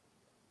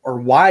 or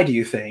why do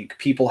you think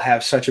people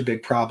have such a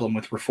big problem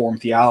with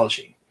Reformed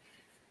theology?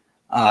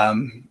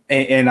 And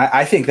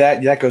I think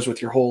that goes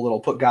with your whole little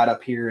put God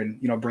up here and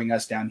bring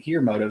us down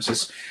here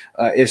motives.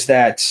 Is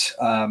that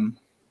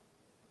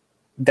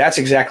that's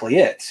exactly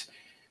it.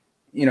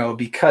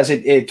 Because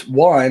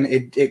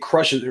it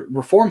crushes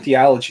Reformed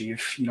theology.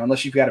 If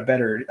unless you've got a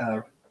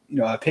better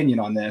opinion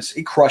on this,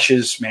 it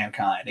crushes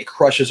mankind. It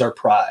crushes our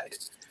pride.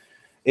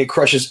 It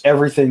crushes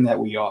everything that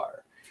we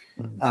are,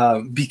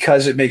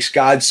 because it makes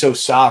God so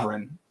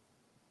sovereign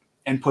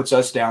and puts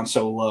us down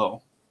so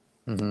low.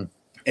 Mm-hmm.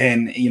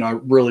 And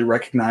really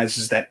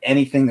recognizes that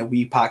anything that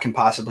we can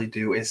possibly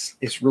do is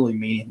really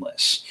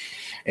meaningless.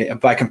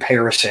 By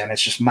comparison,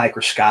 it's just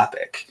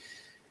microscopic.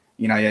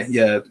 You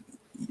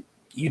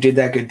did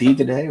that good deed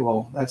today.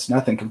 Well, that's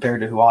nothing compared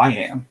to who I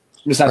am.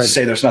 It's not to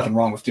say there's nothing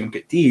wrong with doing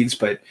good deeds,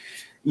 but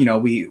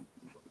we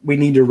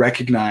need to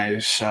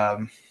recognize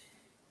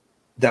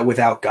that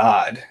without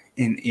God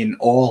in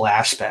all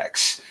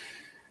aspects,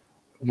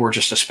 we're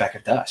just a speck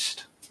of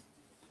dust.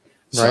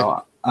 Right.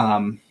 So,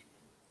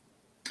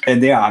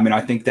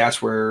 I think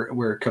that's where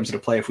it comes into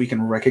play. If we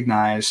can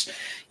recognize,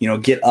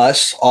 get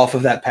us off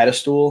of that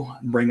pedestal,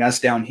 bring us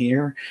down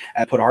here,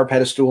 and put our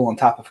pedestal on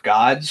top of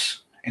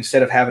God's,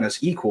 instead of having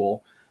us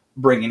equal,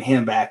 bringing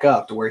Him back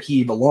up to where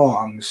He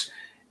belongs,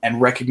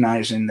 and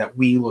recognizing that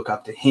we look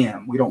up to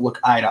Him. We don't look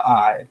eye to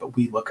eye, but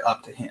we look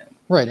up to Him.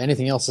 Right.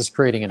 Anything else is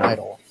creating an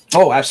idol.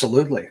 Oh,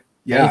 absolutely.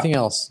 Yeah. Anything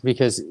else,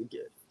 because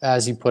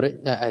as you put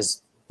it,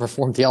 as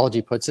Reformed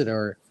theology puts it,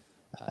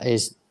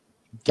 is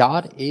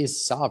God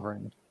is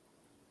sovereign.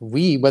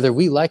 We, whether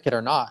we like it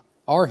or not,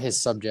 are His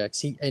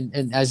subjects.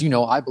 And as you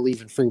know, I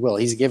believe in free will.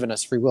 He's given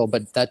us free will,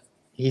 but that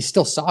He's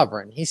still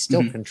sovereign. He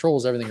still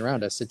controls everything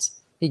around us.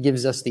 He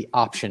gives us the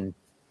option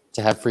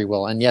to have free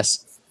will. And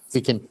yes,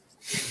 we can.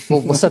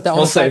 We'll set that.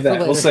 We'll save that.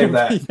 We'll save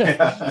that.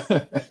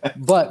 Yeah.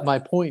 But my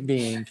point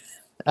being,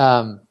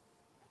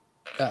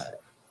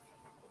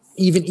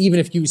 even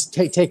if you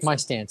take my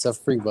stance of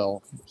free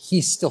will,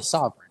 He's still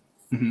sovereign.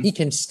 Mm-hmm. He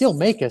can still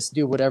make us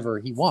do whatever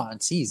He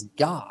wants. He's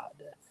God.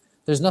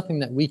 There's nothing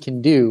that we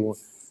can do,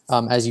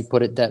 as you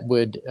put it, that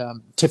would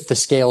tip the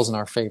scales in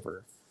our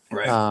favor.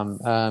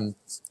 Right.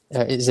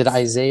 Is it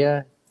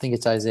Isaiah? I think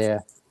it's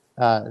Isaiah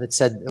that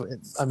said,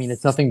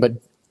 it's nothing but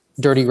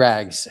dirty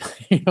rags.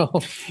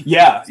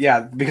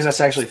 Yeah, because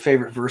that's actually a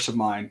favorite verse of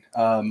mine.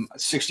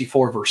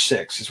 64 verse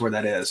 6 is where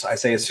that is.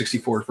 Isaiah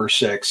 64 verse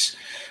 6,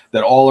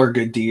 that all our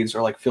good deeds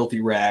are like filthy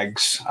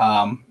rags.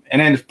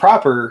 And in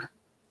proper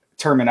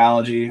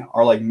terminology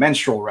are like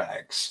menstrual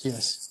rags.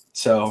 Yes.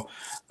 So,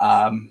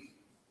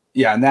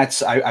 Yeah, and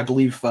that's I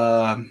believe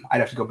I'd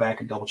have to go back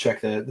and double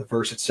check the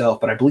verse itself,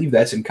 but I believe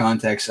that's in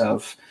context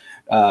of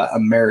a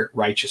merit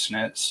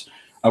righteousness,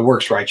 a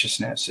works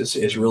righteousness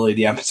is really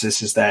the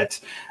emphasis is that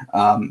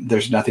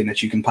there's nothing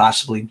that you can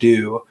possibly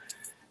do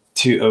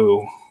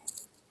to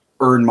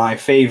earn my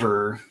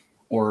favor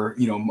or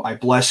my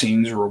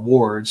blessings or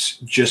rewards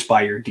just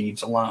by your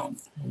deeds alone.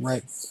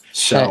 Right.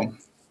 So,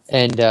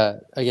 and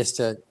I guess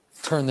to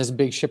turn this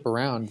big ship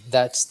around,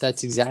 that's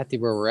exactly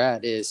where we're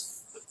at. Is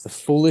the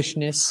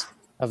foolishness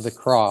of the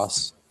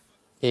cross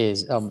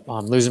is I'm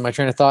losing my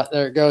train of thought.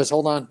 There it goes.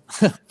 Hold on.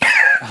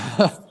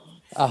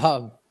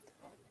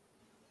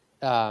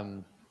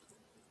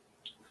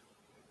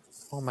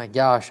 Oh my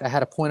gosh, I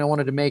had a point I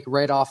wanted to make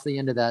right off the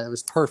end of that. It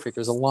was perfect.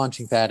 It was a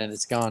launching pad, and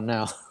it's gone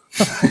now.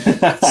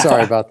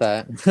 Sorry about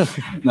that.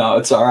 No,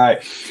 it's all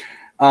right.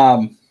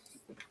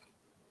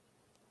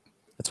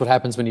 That's what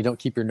happens when you don't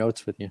keep your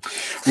notes with you.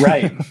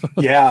 Right.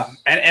 Yeah.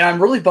 And I'm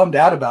really bummed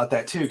out about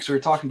that too, because we were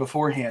talking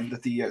beforehand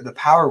that the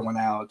power went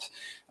out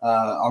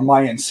on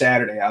my end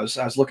Saturday. I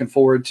was looking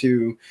forward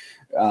to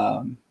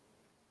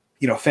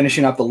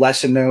finishing up the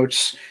lesson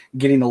notes,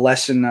 getting the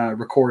lesson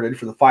recorded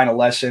for the final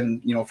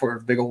lesson, for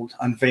a big old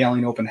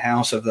unveiling open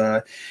house of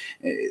the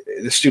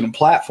student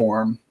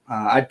platform.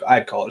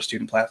 I'd call it a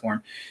student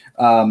platform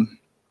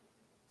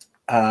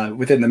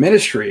within the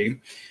ministry.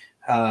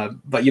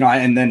 But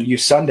and then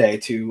use Sunday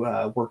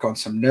to work on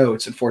some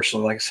notes.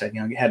 Unfortunately, like I said,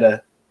 you had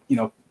to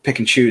pick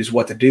and choose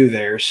what to do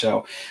there.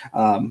 So,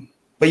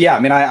 but yeah, I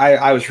mean,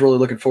 I was really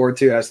looking forward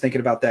to it. I was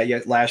thinking about that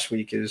yet last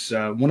week. Is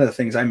one of the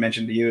things I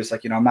mentioned to you is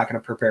like I'm not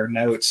going to prepare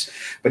notes,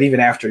 but even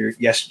after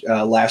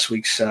last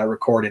week's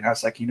recording, I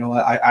was like,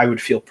 what, I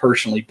would feel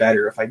personally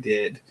better if I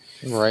did.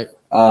 Right.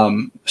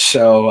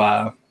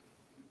 So.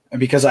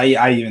 Because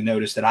I even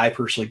noticed that I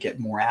personally get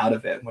more out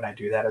of it when I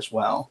do that as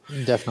well.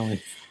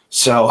 Definitely.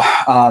 So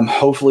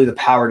hopefully the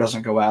power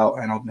doesn't go out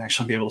and I'll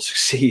actually be able to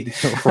succeed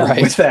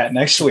with that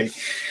next week.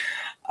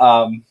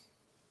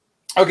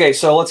 Okay,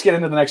 so let's get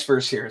into the next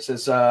verse here. It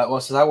says, I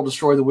will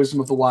destroy the wisdom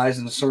of the wise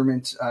and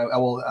discernment.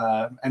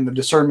 And the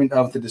discernment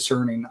of the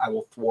discerning I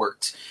will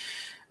thwart.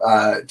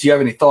 Do you have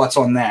any thoughts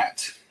on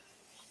that?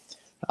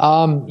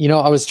 I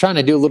was trying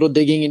to do a little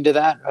digging into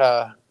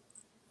that.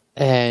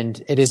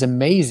 And it is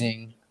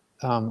amazing.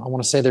 I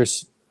want to say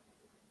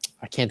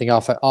I can't think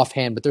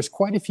offhand, but there's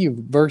quite a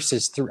few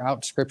verses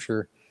throughout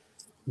Scripture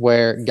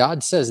where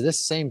God says this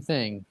same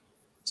thing.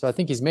 So I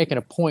think he's making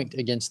a point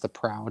against the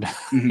proud,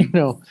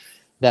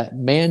 that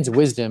man's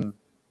wisdom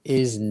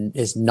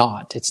is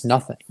not, it's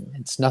nothing.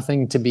 It's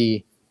nothing to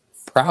be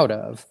proud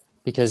of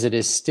because it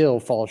is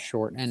still falls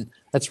short. And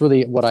that's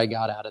really what I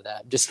got out of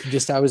that.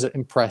 Just I was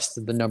impressed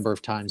at the number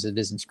of times it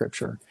is in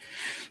Scripture.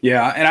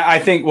 Yeah. And I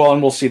think,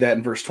 and we'll see that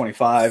in verse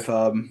 25.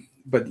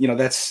 But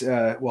that's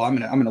I'm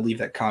gonna leave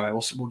that comment.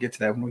 We'll get to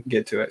that when we can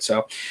get to it.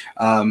 So,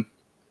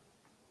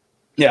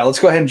 let's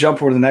go ahead and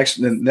jump over the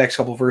next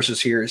couple of verses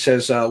here. It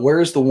says,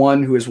 "Where is the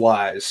one who is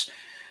wise?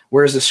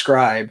 Where is the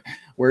scribe?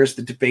 Where is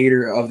the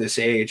debater of this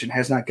age? And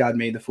has not God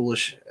made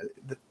foolish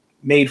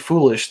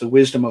the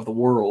wisdom of the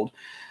world?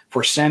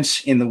 For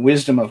since in the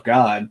wisdom of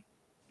God,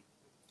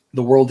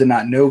 the world did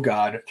not know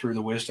God through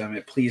the wisdom,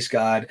 it pleased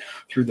God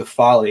through the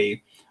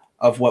folly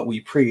of what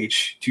we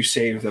preach to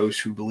save those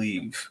who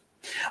believe."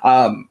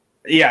 And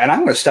I'm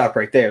going to stop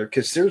right there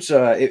because there's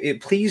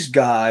it pleased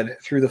God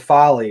through the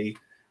folly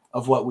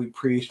of what we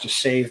preach to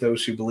save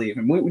those who believe.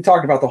 And we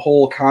talked about the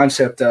whole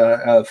concept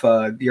of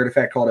the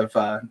artifact called if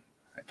I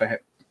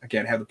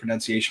have the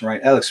pronunciation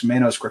right,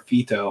 Alexamenos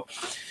graphito.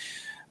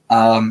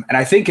 And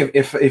I think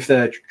if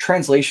the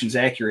translation is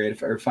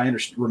accurate, if I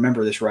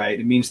remember this right,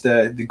 it means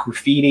the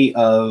graffiti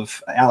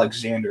of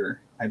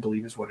Alexander, I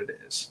believe is what it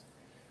is.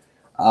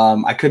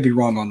 I could be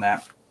wrong on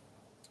that,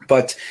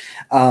 but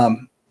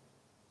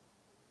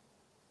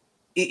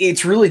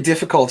it's really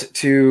difficult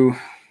to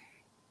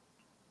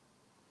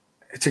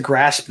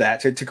grasp that,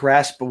 to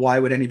grasp why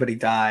would anybody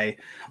die?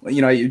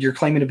 You're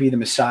claiming to be the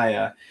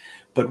Messiah,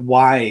 but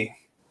why?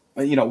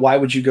 Why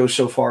would you go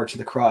so far to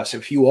the cross?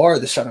 If you are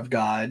the Son of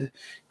God,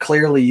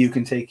 clearly you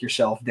can take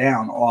yourself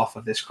down off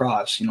of this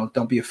cross.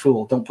 Don't be a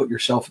fool. Don't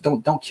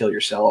kill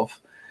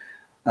yourself.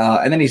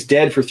 And then he's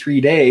dead for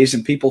 3 days,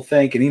 and people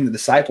think, and even the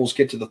disciples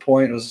get to the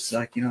point, it was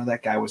like,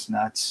 that guy was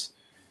nuts.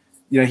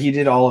 He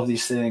did all of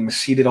these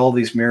things. He did all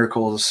these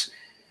miracles,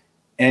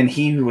 and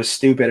he was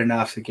stupid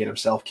enough to get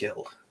himself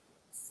killed.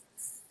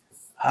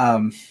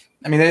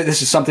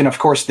 This is something, of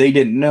course, they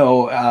didn't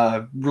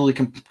know, really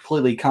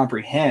completely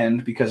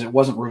comprehend, because it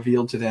wasn't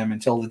revealed to them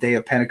until the day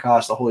of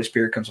Pentecost. The Holy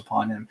Spirit comes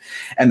upon him,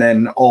 and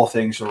then all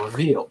things are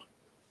revealed.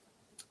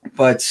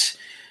 But,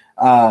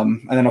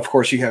 and then, of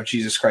course, you have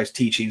Jesus Christ's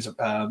teachings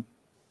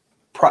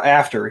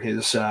after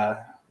his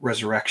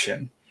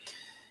resurrection.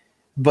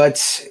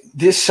 But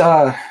this...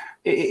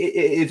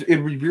 It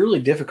would be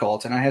really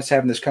difficult, and I was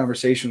having this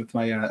conversation with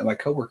my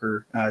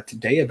coworker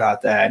today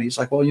about that. And he's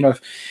like, "Well,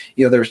 if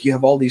you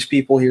have all these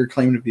people here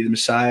claiming to be the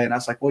Messiah," and I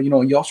was like, "Well,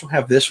 you also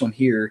have this one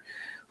here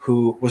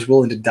who was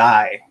willing to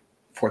die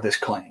for this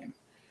claim."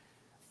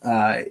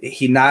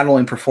 he not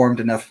only performed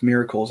enough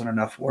miracles and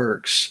enough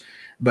works,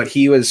 but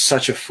he was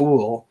such a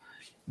fool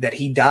that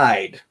he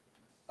died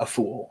a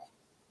fool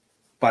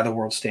by the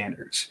world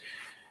standards.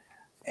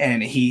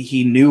 And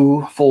he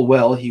knew full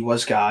well he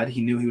was God.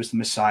 He knew he was the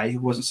Messiah. He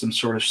wasn't some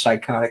sort of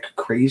psychotic,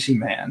 crazy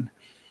man.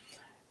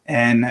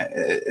 And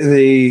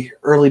the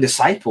early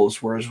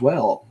disciples were as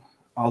well,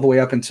 all the way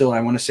up until,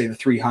 I want to say, the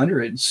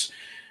 300s.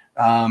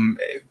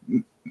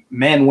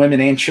 Men,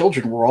 women, and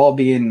children were all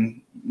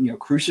being,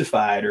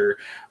 crucified or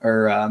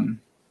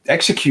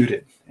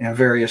executed in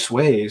various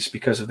ways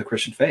because of the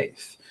Christian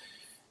faith.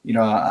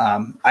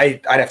 I'd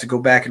have to go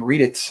back and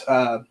read it.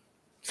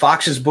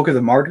 Fox's Book of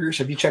the Martyrs.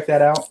 Have you checked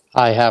that out?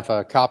 I have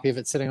a copy of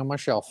it sitting on my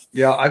shelf.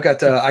 Yeah, I got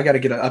to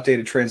get an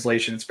updated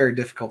translation. It's very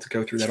difficult to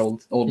go through that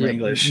old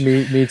English.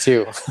 Me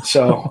too.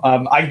 So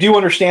I do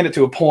understand it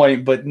to a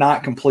point, but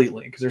not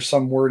completely, because there's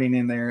some wording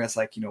in there that's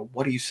like,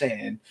 what are you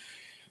saying?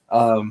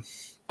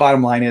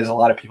 Bottom line is, a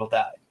lot of people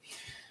died.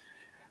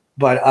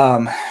 But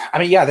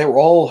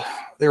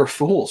they were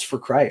fools for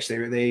Christ.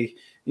 They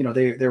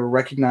were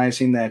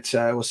recognizing that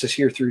it says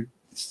here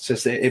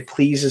says that it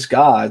pleases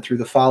God through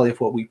the folly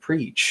of what we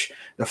preach.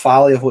 The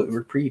folly of what we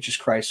preach is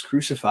Christ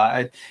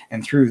crucified,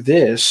 and through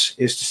this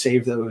is to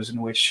save those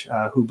in which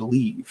who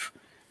believe.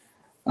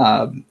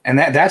 And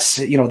that's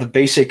the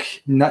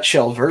basic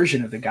nutshell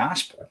version of the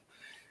gospel,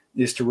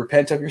 is to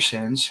repent of your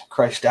sins.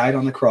 Christ died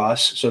on the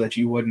cross so that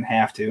you wouldn't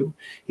have to.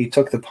 He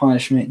took the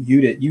punishment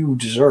you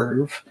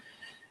deserve.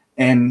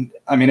 And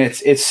I mean,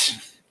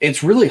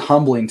 it's really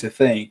humbling to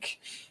think.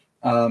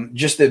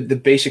 Just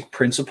the basic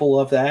principle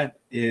of that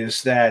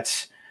is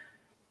that,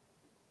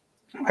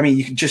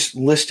 you can just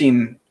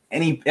listing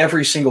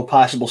every single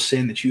possible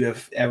sin that you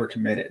have ever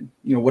committed,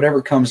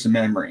 whatever comes to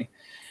memory.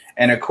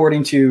 And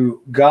according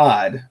to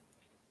God,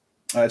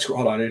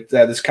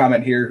 this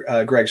comment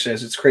here, Greg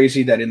says, it's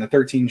crazy that in the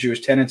 13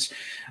 Jewish tenets,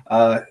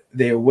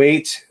 they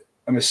await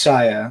a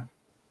Messiah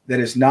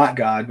that is not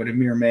God, but a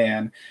mere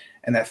man.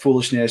 And that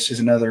foolishness is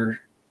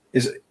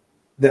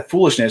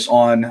foolishness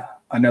on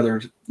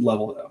another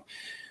level, though.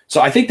 So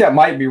I think that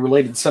might be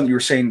related to something you were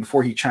saying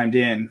before he chimed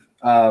in.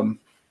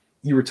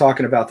 You were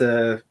talking about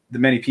the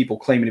many people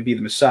claiming to be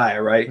the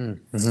Messiah, right?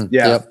 Mm-hmm.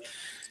 Yeah. Yep.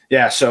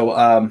 Yeah. So,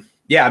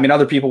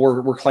 other people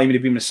were claiming to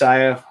be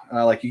Messiah.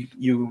 Like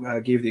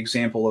you gave the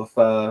example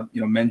of,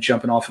 men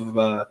jumping off of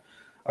a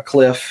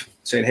cliff,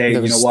 saying, hey,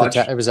 watch.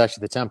 It was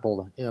actually the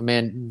temple. A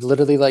man,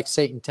 literally like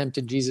Satan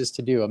tempted Jesus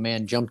to do. A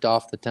man jumped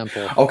off the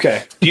temple.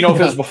 Okay. Do you know if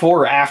it was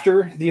before or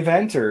after the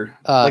event, or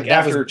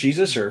after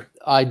Jesus, or?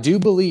 I do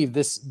believe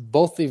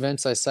both the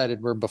events I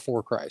cited were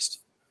before Christ.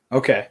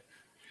 Okay.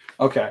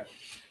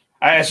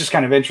 It's just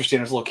kind of interesting.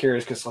 I was a little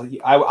curious because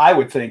I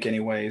would think,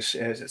 anyways,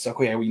 it's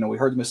okay. We've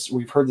heard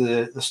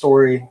the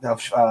story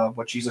of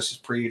what Jesus has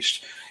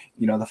preached.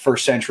 The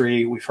first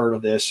century, we've heard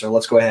of this, so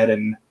let's go ahead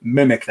and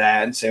mimic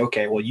that and say,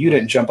 okay, well, you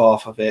didn't jump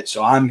off of it,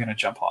 so I'm going to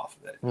jump off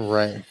of it.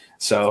 Right.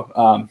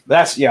 So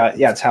that's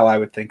it's how I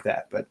would think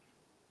that. But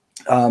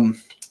what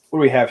do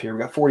we have here?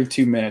 We got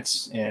 42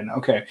 minutes in.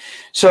 Okay,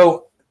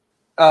 so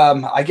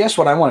I guess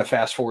what I want to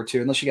fast forward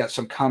to, unless you got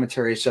some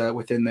commentaries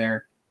within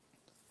there,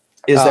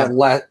 is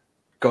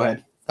Go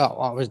ahead. Oh,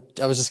 I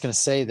was just going to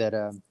say that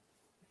I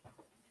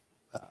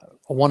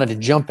wanted to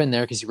jump in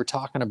there because you were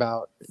talking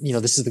about,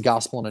 this is the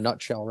gospel in a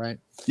nutshell, right?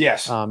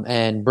 Yes.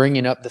 And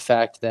bringing up the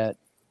fact that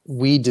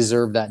we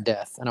deserve that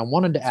death. And I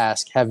wanted to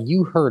ask, have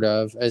you heard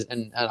of,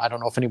 and I don't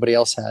know if anybody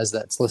else has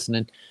that's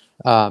listening,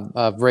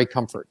 of Ray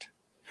Comfort?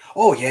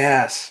 Oh,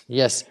 yes.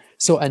 Yes.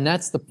 So, and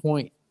that's the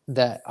point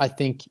that I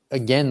think,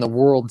 again, the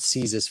world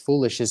sees as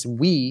foolish, is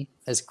we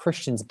as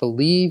Christians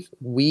believe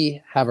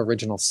we have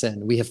original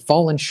sin. We have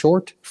fallen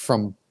short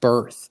from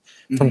birth,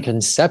 from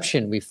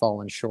conception. We've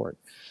fallen short.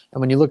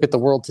 And when you look at the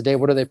world today,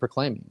 what are they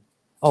proclaiming?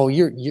 Oh,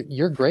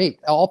 you're great.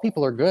 All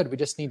people are good. We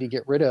just need to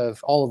get rid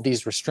of all of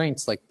these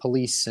restraints like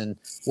police and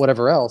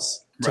whatever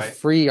else to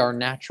free our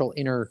natural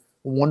inner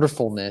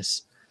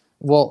wonderfulness.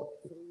 Well,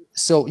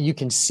 so you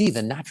can see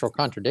the natural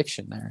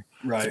contradiction there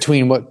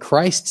between what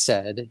Christ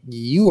said,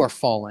 you are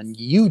fallen,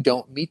 you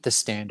don't meet the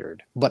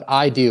standard, but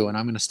I do, and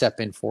I'm going to step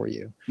in for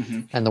you.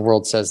 And the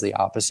world says the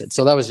opposite.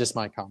 So that was just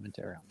my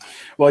commentary on that.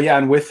 Well, yeah,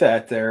 and with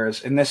that,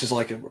 this is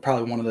like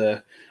probably one of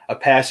a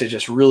passage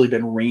that's really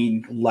been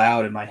ringing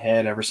loud in my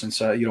head ever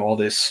since all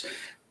this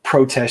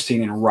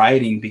protesting and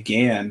rioting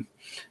began,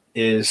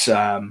 is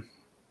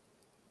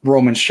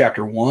Romans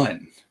chapter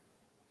 1,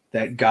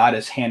 that God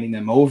is handing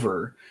them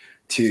over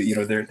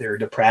to their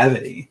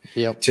depravity,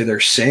 to their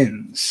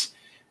sins,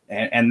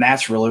 and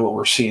that's really what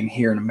we're seeing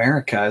here in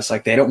America. It's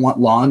like they don't want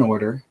law and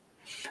order,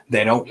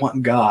 they don't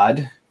want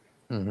God,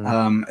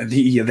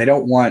 they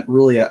don't want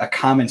really a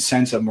common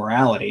sense of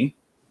morality.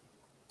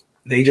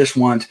 They just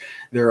want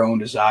their own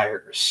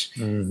desires.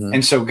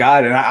 And so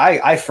God, and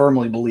I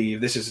firmly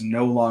believe this is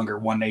no longer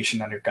one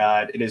nation under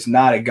God. It is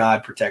not a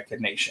God protected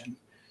nation.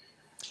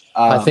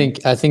 I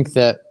think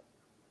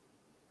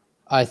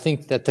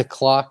that the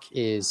clock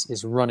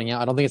is running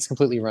out. I don't think it's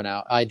completely run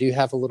out. I do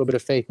have a little bit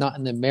of faith, not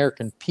in the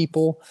American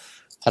people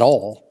at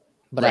all,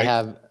 but I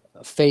have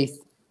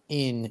faith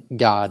in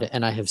God,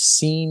 and I have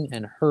seen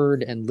and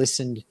heard and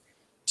listened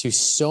to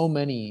so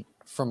many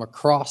from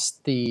across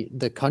the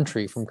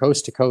country, from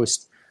coast to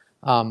coast.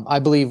 I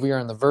believe we are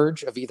on the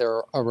verge of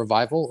either a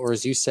revival or,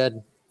 as you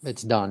said,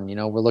 it's done.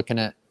 We're looking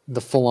at the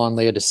full-on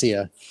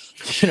Laodicea.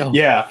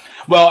 Yeah.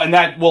 Well, and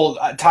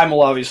time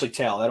will obviously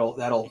tell.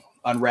 That'll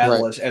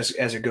unravel Right.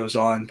 as it goes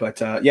on. But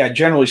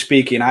generally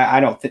speaking,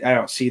 I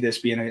don't see this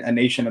being a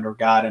nation under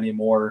God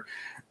anymore.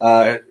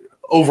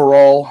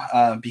 Overall,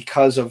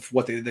 because of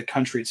what the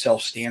country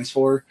itself stands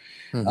for,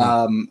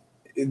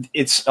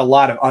 it's a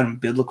lot of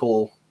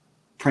unbiblical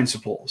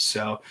principles.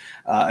 So,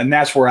 and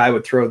that's where I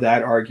would throw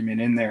that argument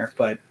in there.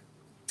 But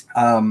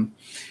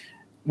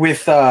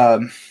with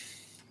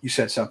you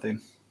said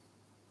something.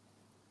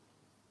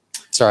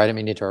 Sorry, I didn't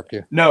mean to interrupt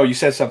you. No, you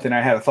said something.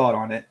 I had a thought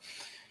on it.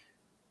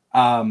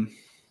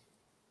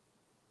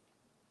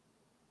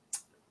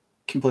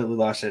 Completely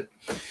lost it.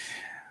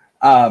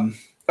 The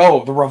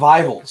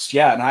revivals.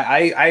 Yeah. And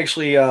I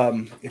actually,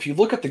 if you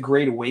look at the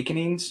Great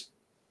Awakenings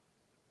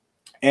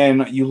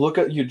and you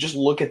just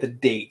look at the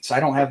dates, I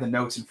don't have the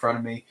notes in front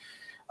of me.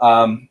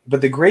 But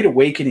the Great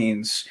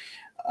Awakenings,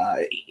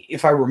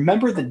 if I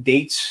remember the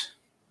dates,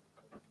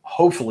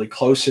 hopefully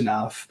close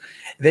enough,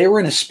 they were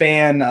in a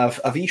span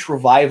of each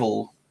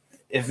revival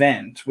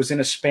event was in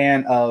a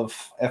span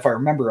of, if I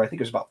remember, I think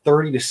it was about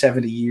 30 to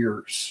 70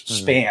 years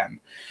span.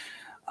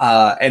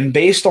 And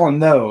based on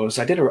those,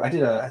 I think I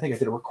did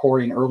a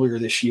recording earlier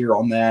this year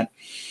on that.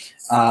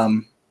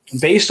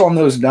 Based on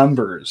those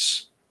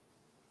numbers,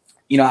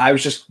 I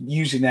was just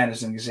using that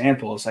as an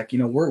example. It's like,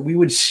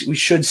 we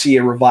should see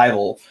a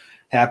revival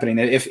happening.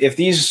 If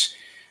these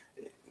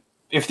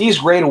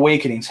Great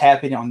Awakenings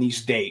happen on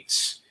these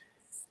dates,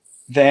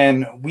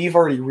 then we've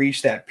already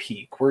reached that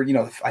peak where,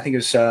 I think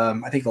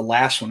the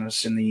last one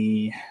was in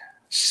the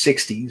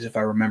 60s, if I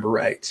remember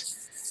right.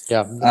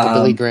 Yeah. The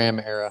Billy Graham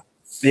era.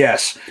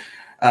 Yes.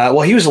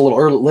 Well, he was a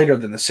little later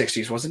than the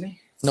 60s, wasn't he?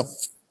 Nope.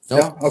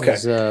 No? Okay.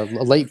 It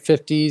was, late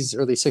 50s,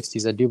 early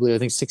 60s. I do believe. I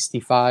think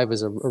 65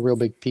 is a real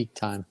big peak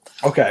time.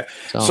 Okay.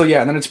 So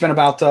and then it's been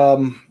about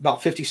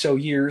 50 so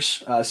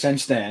years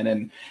since then.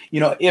 And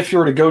if you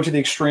were to go to the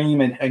extreme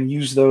and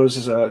use those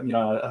as a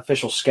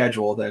official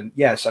schedule, then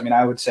yes,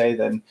 I would say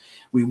then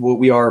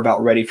we are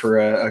about ready for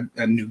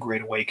a new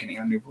Great Awakening,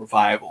 a new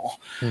revival.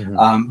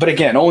 But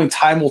again, only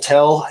time will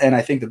tell. And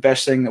I think the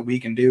best thing that we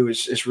can do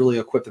is really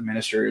equip the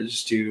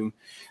ministers to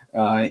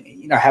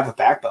have a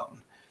backbone.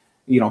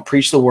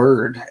 Preach the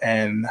word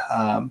and,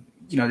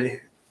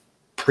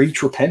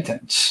 preach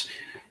repentance,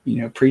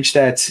 preach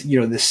that,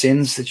 the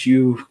sins that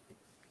you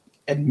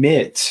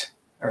admit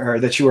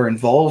or that you are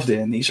involved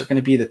in, these are going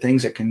to be the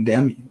things that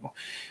condemn you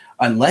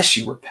unless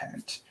you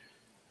repent.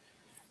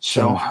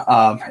 So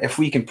if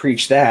we can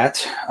preach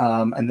that,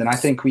 and then I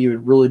think we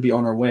would really be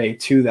on our way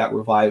to that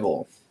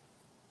revival.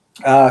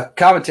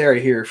 Commentary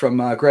here from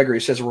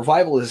Gregory says a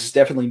revival is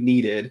definitely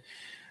needed.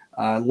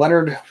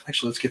 Leonard,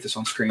 actually, let's get this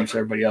on screen so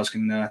everybody else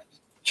can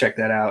check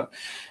that out.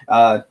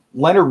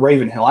 Leonard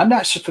Ravenhill. I'm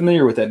not so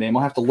familiar with that name.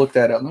 I'll have to look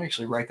that up. Let me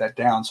actually write that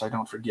down so I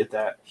don't forget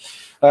that.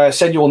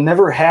 Said you will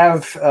never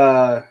have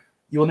to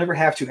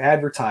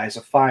advertise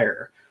a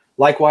fire.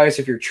 Likewise,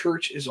 if your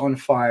church is on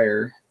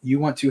fire, you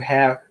want to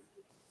have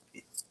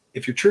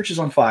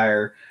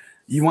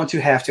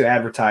to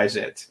advertise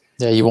it.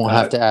 Yeah, you won't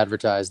have to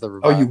advertise the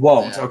revival. Oh, you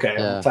won't. Yeah. Okay,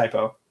 Yeah.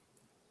 typo.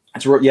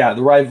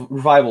 The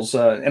revivals,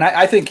 and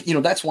I think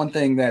that's one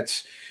thing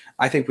that's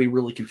I think we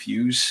really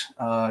confuse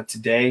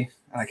today.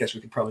 And I guess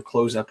we could probably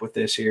close up with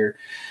this here.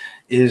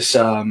 Is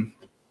I'm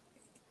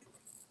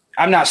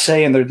not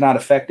saying they're not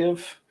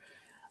effective,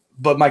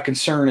 but my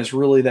concern is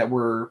really that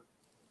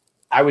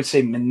I would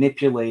say,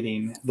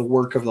 manipulating the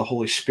work of the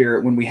Holy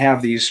Spirit when we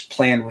have these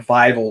planned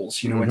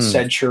revivals. When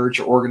said church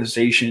or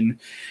organization,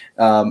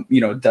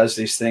 does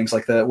these things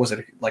like was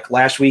it like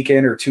last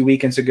weekend or 2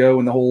 weekends ago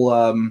when the whole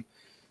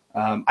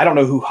I don't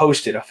know who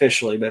hosted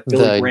officially, but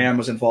Billy Graham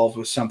was involved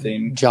with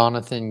something.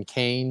 Jonathan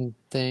Cain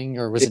thing,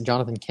 or was it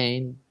Jonathan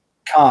Cain?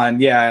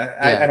 Kahn,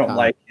 I don't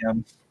like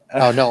him.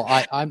 Oh no,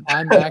 I'm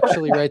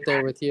actually right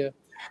there with you.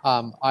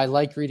 I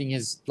like reading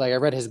I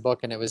read his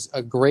book and it was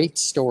a great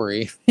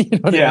story.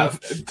 I mean?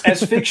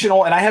 As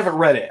fictional, and I haven't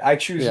read it. I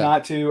choose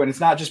not to, and it's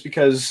not just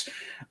because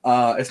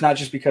it's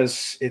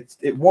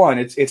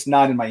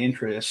not in my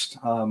interest.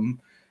 I'm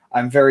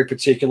very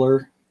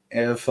particular.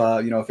 If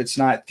it's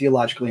not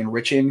theologically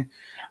enriching,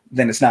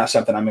 then it's not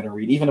something I'm going to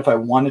read. Even if I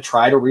want to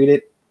try to read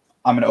it,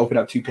 I'm going to open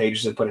up 2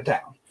 pages and put it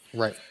down.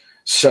 Right.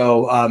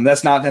 So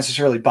that's not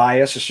necessarily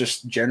bias. It's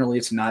just generally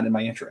it's not in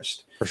my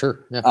interest. For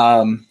sure. Yeah.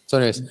 So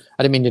anyways,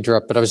 I didn't mean to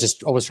interrupt, but I was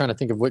trying to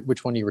think of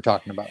which one you were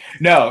talking about.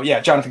 No. Yeah.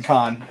 Jonathan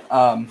Kahn.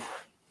 And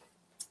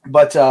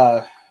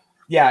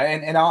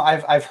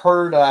I've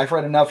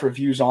read enough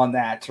reviews on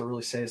that to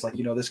really say it's like,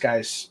 this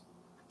guy's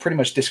pretty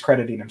much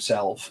discrediting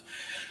himself.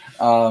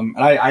 And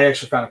I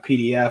actually found a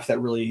PDF that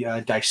really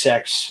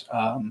dissects.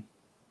 I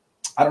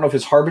don't know if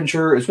it's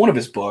Harbinger is one of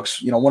his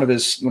books, one of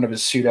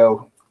his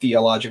pseudo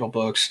theological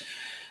books,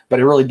 but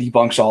it really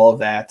debunks all of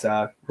that.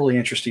 Really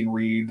interesting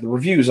read. The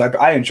reviews,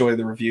 I enjoy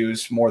the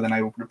reviews more than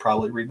I would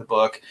probably read the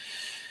book.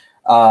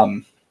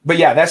 But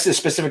yeah, that's the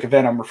specific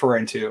event I'm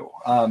referring to.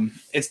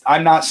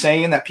 I'm not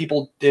saying that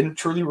people didn't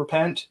truly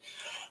repent,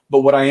 but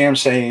what I am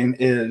saying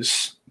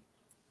is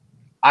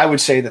I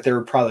would say that there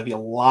would probably be a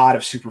lot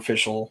of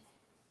superficial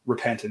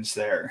repentance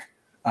there.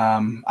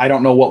 I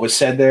don't know what was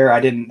said there.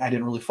 I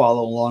didn't really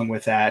follow along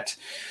with that.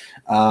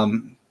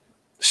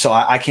 So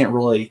I can't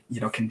really,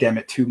 condemn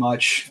it too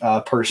much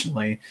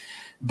personally.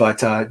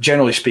 But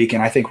generally speaking,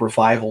 I think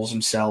revivals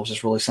themselves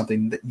is really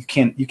something that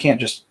you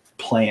can't just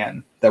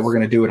plan that we're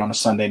going to do it on a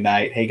Sunday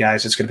night. Hey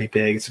guys, it's going to be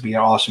big. It's going to be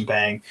an awesome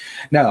bang.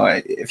 No,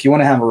 if you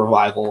want to have a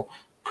revival,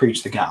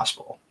 preach the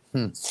gospel.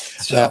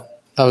 So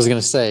I was going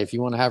to say, if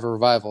you want to have a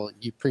revival,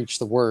 you preach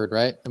the word,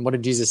 right? And what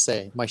did Jesus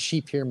say? My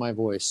sheep hear my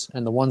voice.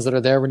 And the ones that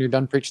are there when you're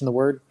done preaching the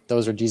word,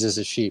 those are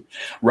Jesus's sheep.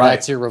 Right.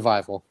 That's your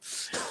revival.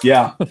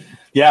 Yeah.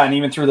 Yeah. And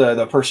even through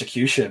the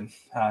persecution,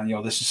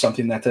 this is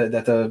something that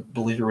the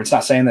believer, it's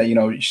not saying that,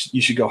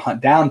 you should go hunt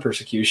down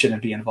persecution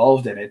and be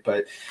involved in it.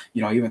 But,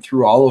 even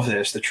through all of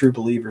this, the true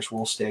believers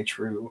will stay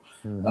true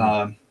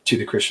to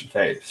the Christian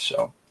faith.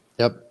 So,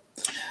 yep.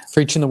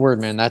 Preaching the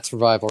word, man. That's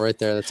revival right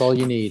there. That's all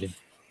you need.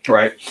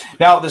 Right.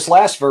 Now, this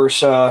last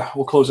verse,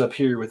 we'll close up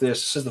here with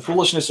this. It says, the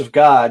foolishness of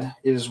God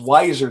is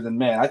wiser than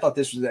man. I thought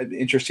this was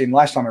interesting.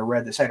 Last time I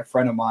read this, I had a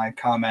friend of mine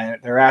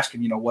comment. They're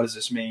asking, what does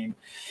this mean?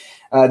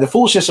 The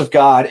foolishness of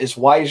God is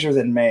wiser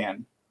than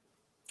man,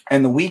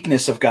 and the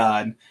weakness of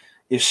God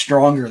is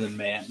stronger than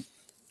man.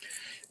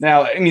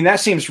 Now, I mean, that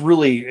seems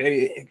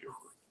really,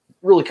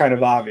 really kind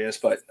of obvious,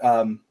 but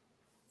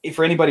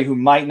for anybody who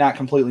might not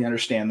completely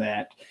understand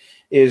that,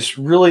 is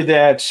really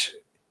that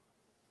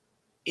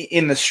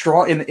in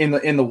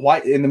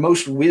the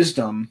most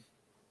wisdom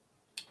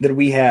that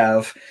we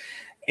have,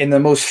 in the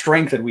most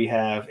strength that we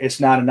have, it's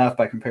not enough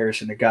by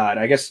comparison to God.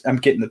 I guess I'm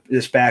getting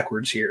this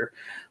backwards here.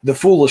 The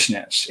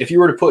foolishness, if you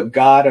were to put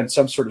God on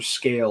some sort of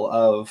scale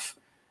of,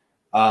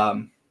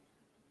 on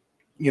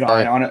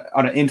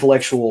an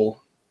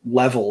intellectual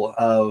level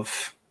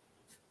of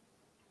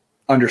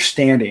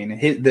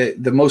understanding,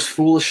 the most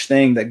foolish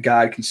thing that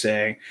God can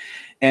say,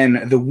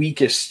 and the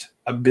weakest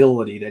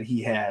ability that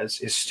he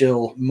has is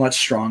still much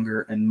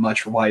stronger and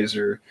much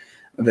wiser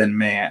than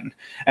man.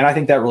 And I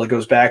think that really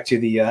goes back to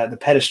the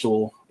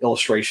pedestal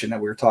illustration that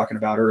we were talking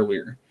about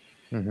earlier.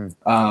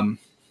 Mm-hmm.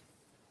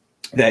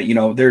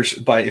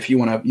 If you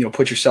want to,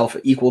 put yourself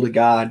equal to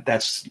God,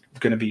 that's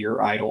going to be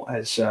your idol,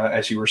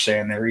 as you were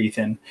saying there,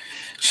 Ethan.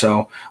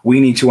 So we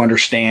need to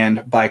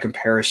understand, by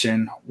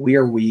comparison, we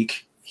are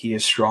weak, he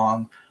is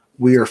strong.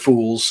 We are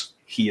fools,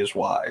 he is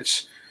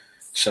wise.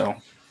 So,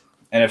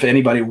 and if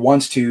anybody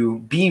wants to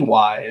be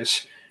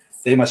wise,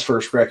 they must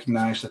first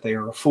recognize that they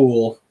are a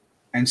fool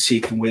and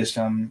seek the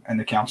wisdom and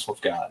the counsel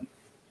of God.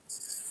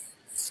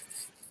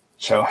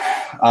 So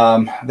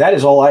that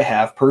is all I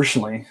have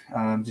personally.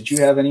 Did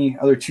you have any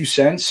other 2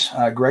 cents?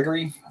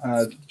 Gregory,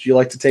 would you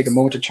like to take a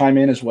moment to chime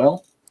in as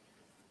well?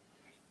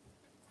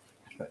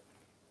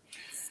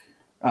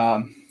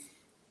 I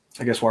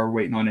guess while we're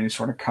waiting on any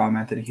sort of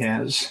comment that he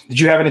has. Did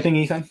you have anything,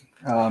 Ethan?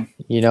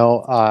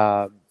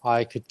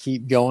 I could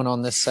keep going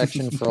on this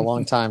section for a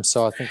long time,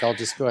 so I think I'll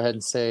just go ahead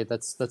and say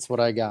that's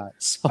what I got.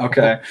 So.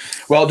 Okay.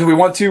 Well, do we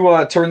want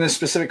to turn this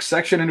specific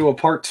section into a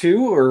part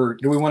 2, or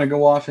do we want to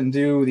go off and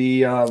do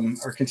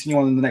or continue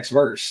on in the next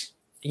verse?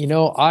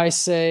 I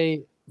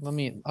say,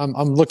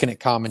 I'm looking at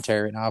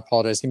commentary right now. I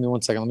apologize. Give me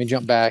 1 second. Let me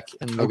jump back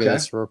and look at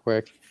this real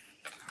quick.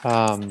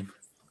 I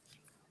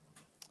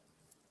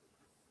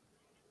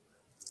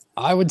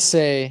would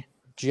say,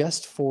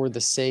 just for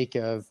the sake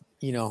of,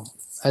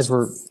 as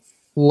we're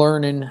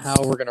learning how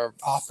we're going to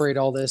operate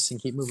all this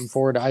and keep moving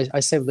forward, I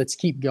say let's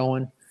keep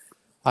going.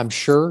 I'm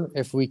sure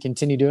if we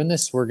continue doing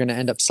this, we're going to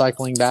end up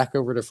cycling back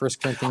over to 1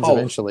 Corinthians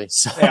eventually.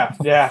 So.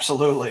 Yeah,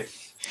 absolutely.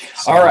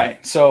 So. All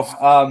right. So,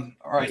 all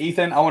right,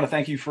 Ethan, I want to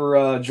thank you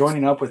for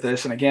joining up with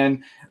this. And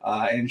again,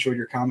 I enjoyed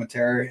your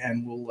commentary,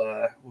 and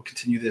we'll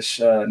continue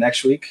this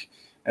next week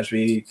as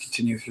we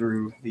continue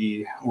through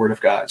the Word of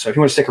God. So if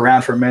you want to stick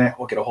around for a minute,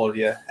 we'll get a hold of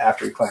you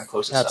after we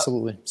close this up.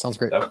 Absolutely. Sounds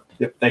great. So,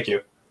 yep. Thank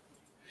you.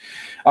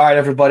 All right,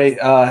 everybody.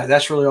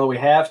 That's really all we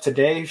have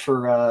today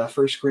for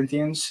 1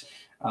 Corinthians.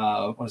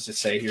 What does it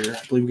say here?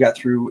 I believe we got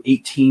through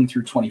 18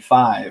 through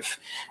 25.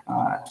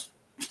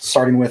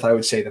 Starting with, I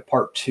would say, the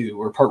part 2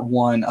 or part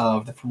 1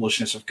 of the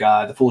foolishness of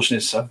God, the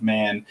foolishness of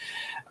man.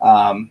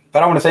 But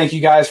I want to thank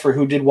you guys for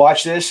who did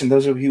watch this, and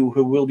those of you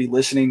who will be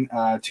listening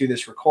to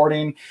this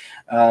recording.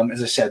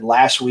 As I said,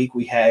 last week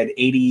we had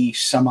 80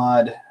 some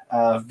odd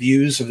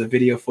views of the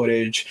video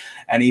footage,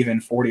 and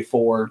even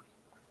 44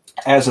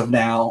 as of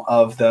now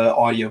of the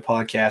audio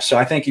podcast. So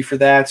I thank you for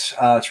that.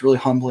 It's really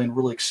humbling,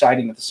 really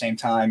exciting at the same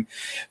time.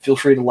 Feel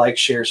free to like,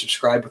 share,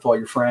 subscribe with all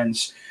your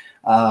friends.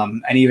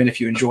 And even if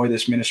you enjoy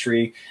this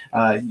ministry,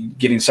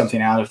 getting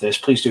something out of this,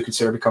 please do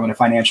consider becoming a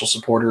financial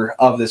supporter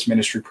of this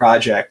ministry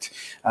project.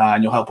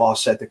 And you'll help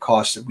offset the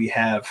costs that we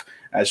have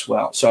as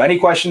well. So any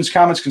questions,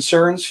 comments,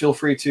 concerns, feel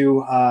free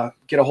to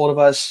get a hold of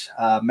us,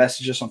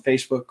 message us on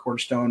Facebook,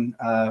 Cornerstone,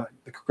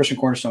 the Christian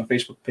Cornerstone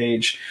Facebook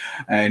page.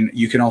 And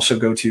you can also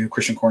go to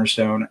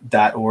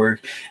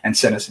christiancornerstone.org and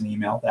send us an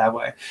email that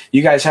way.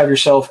 You guys have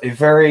yourself a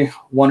very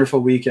wonderful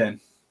weekend.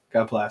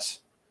 God bless.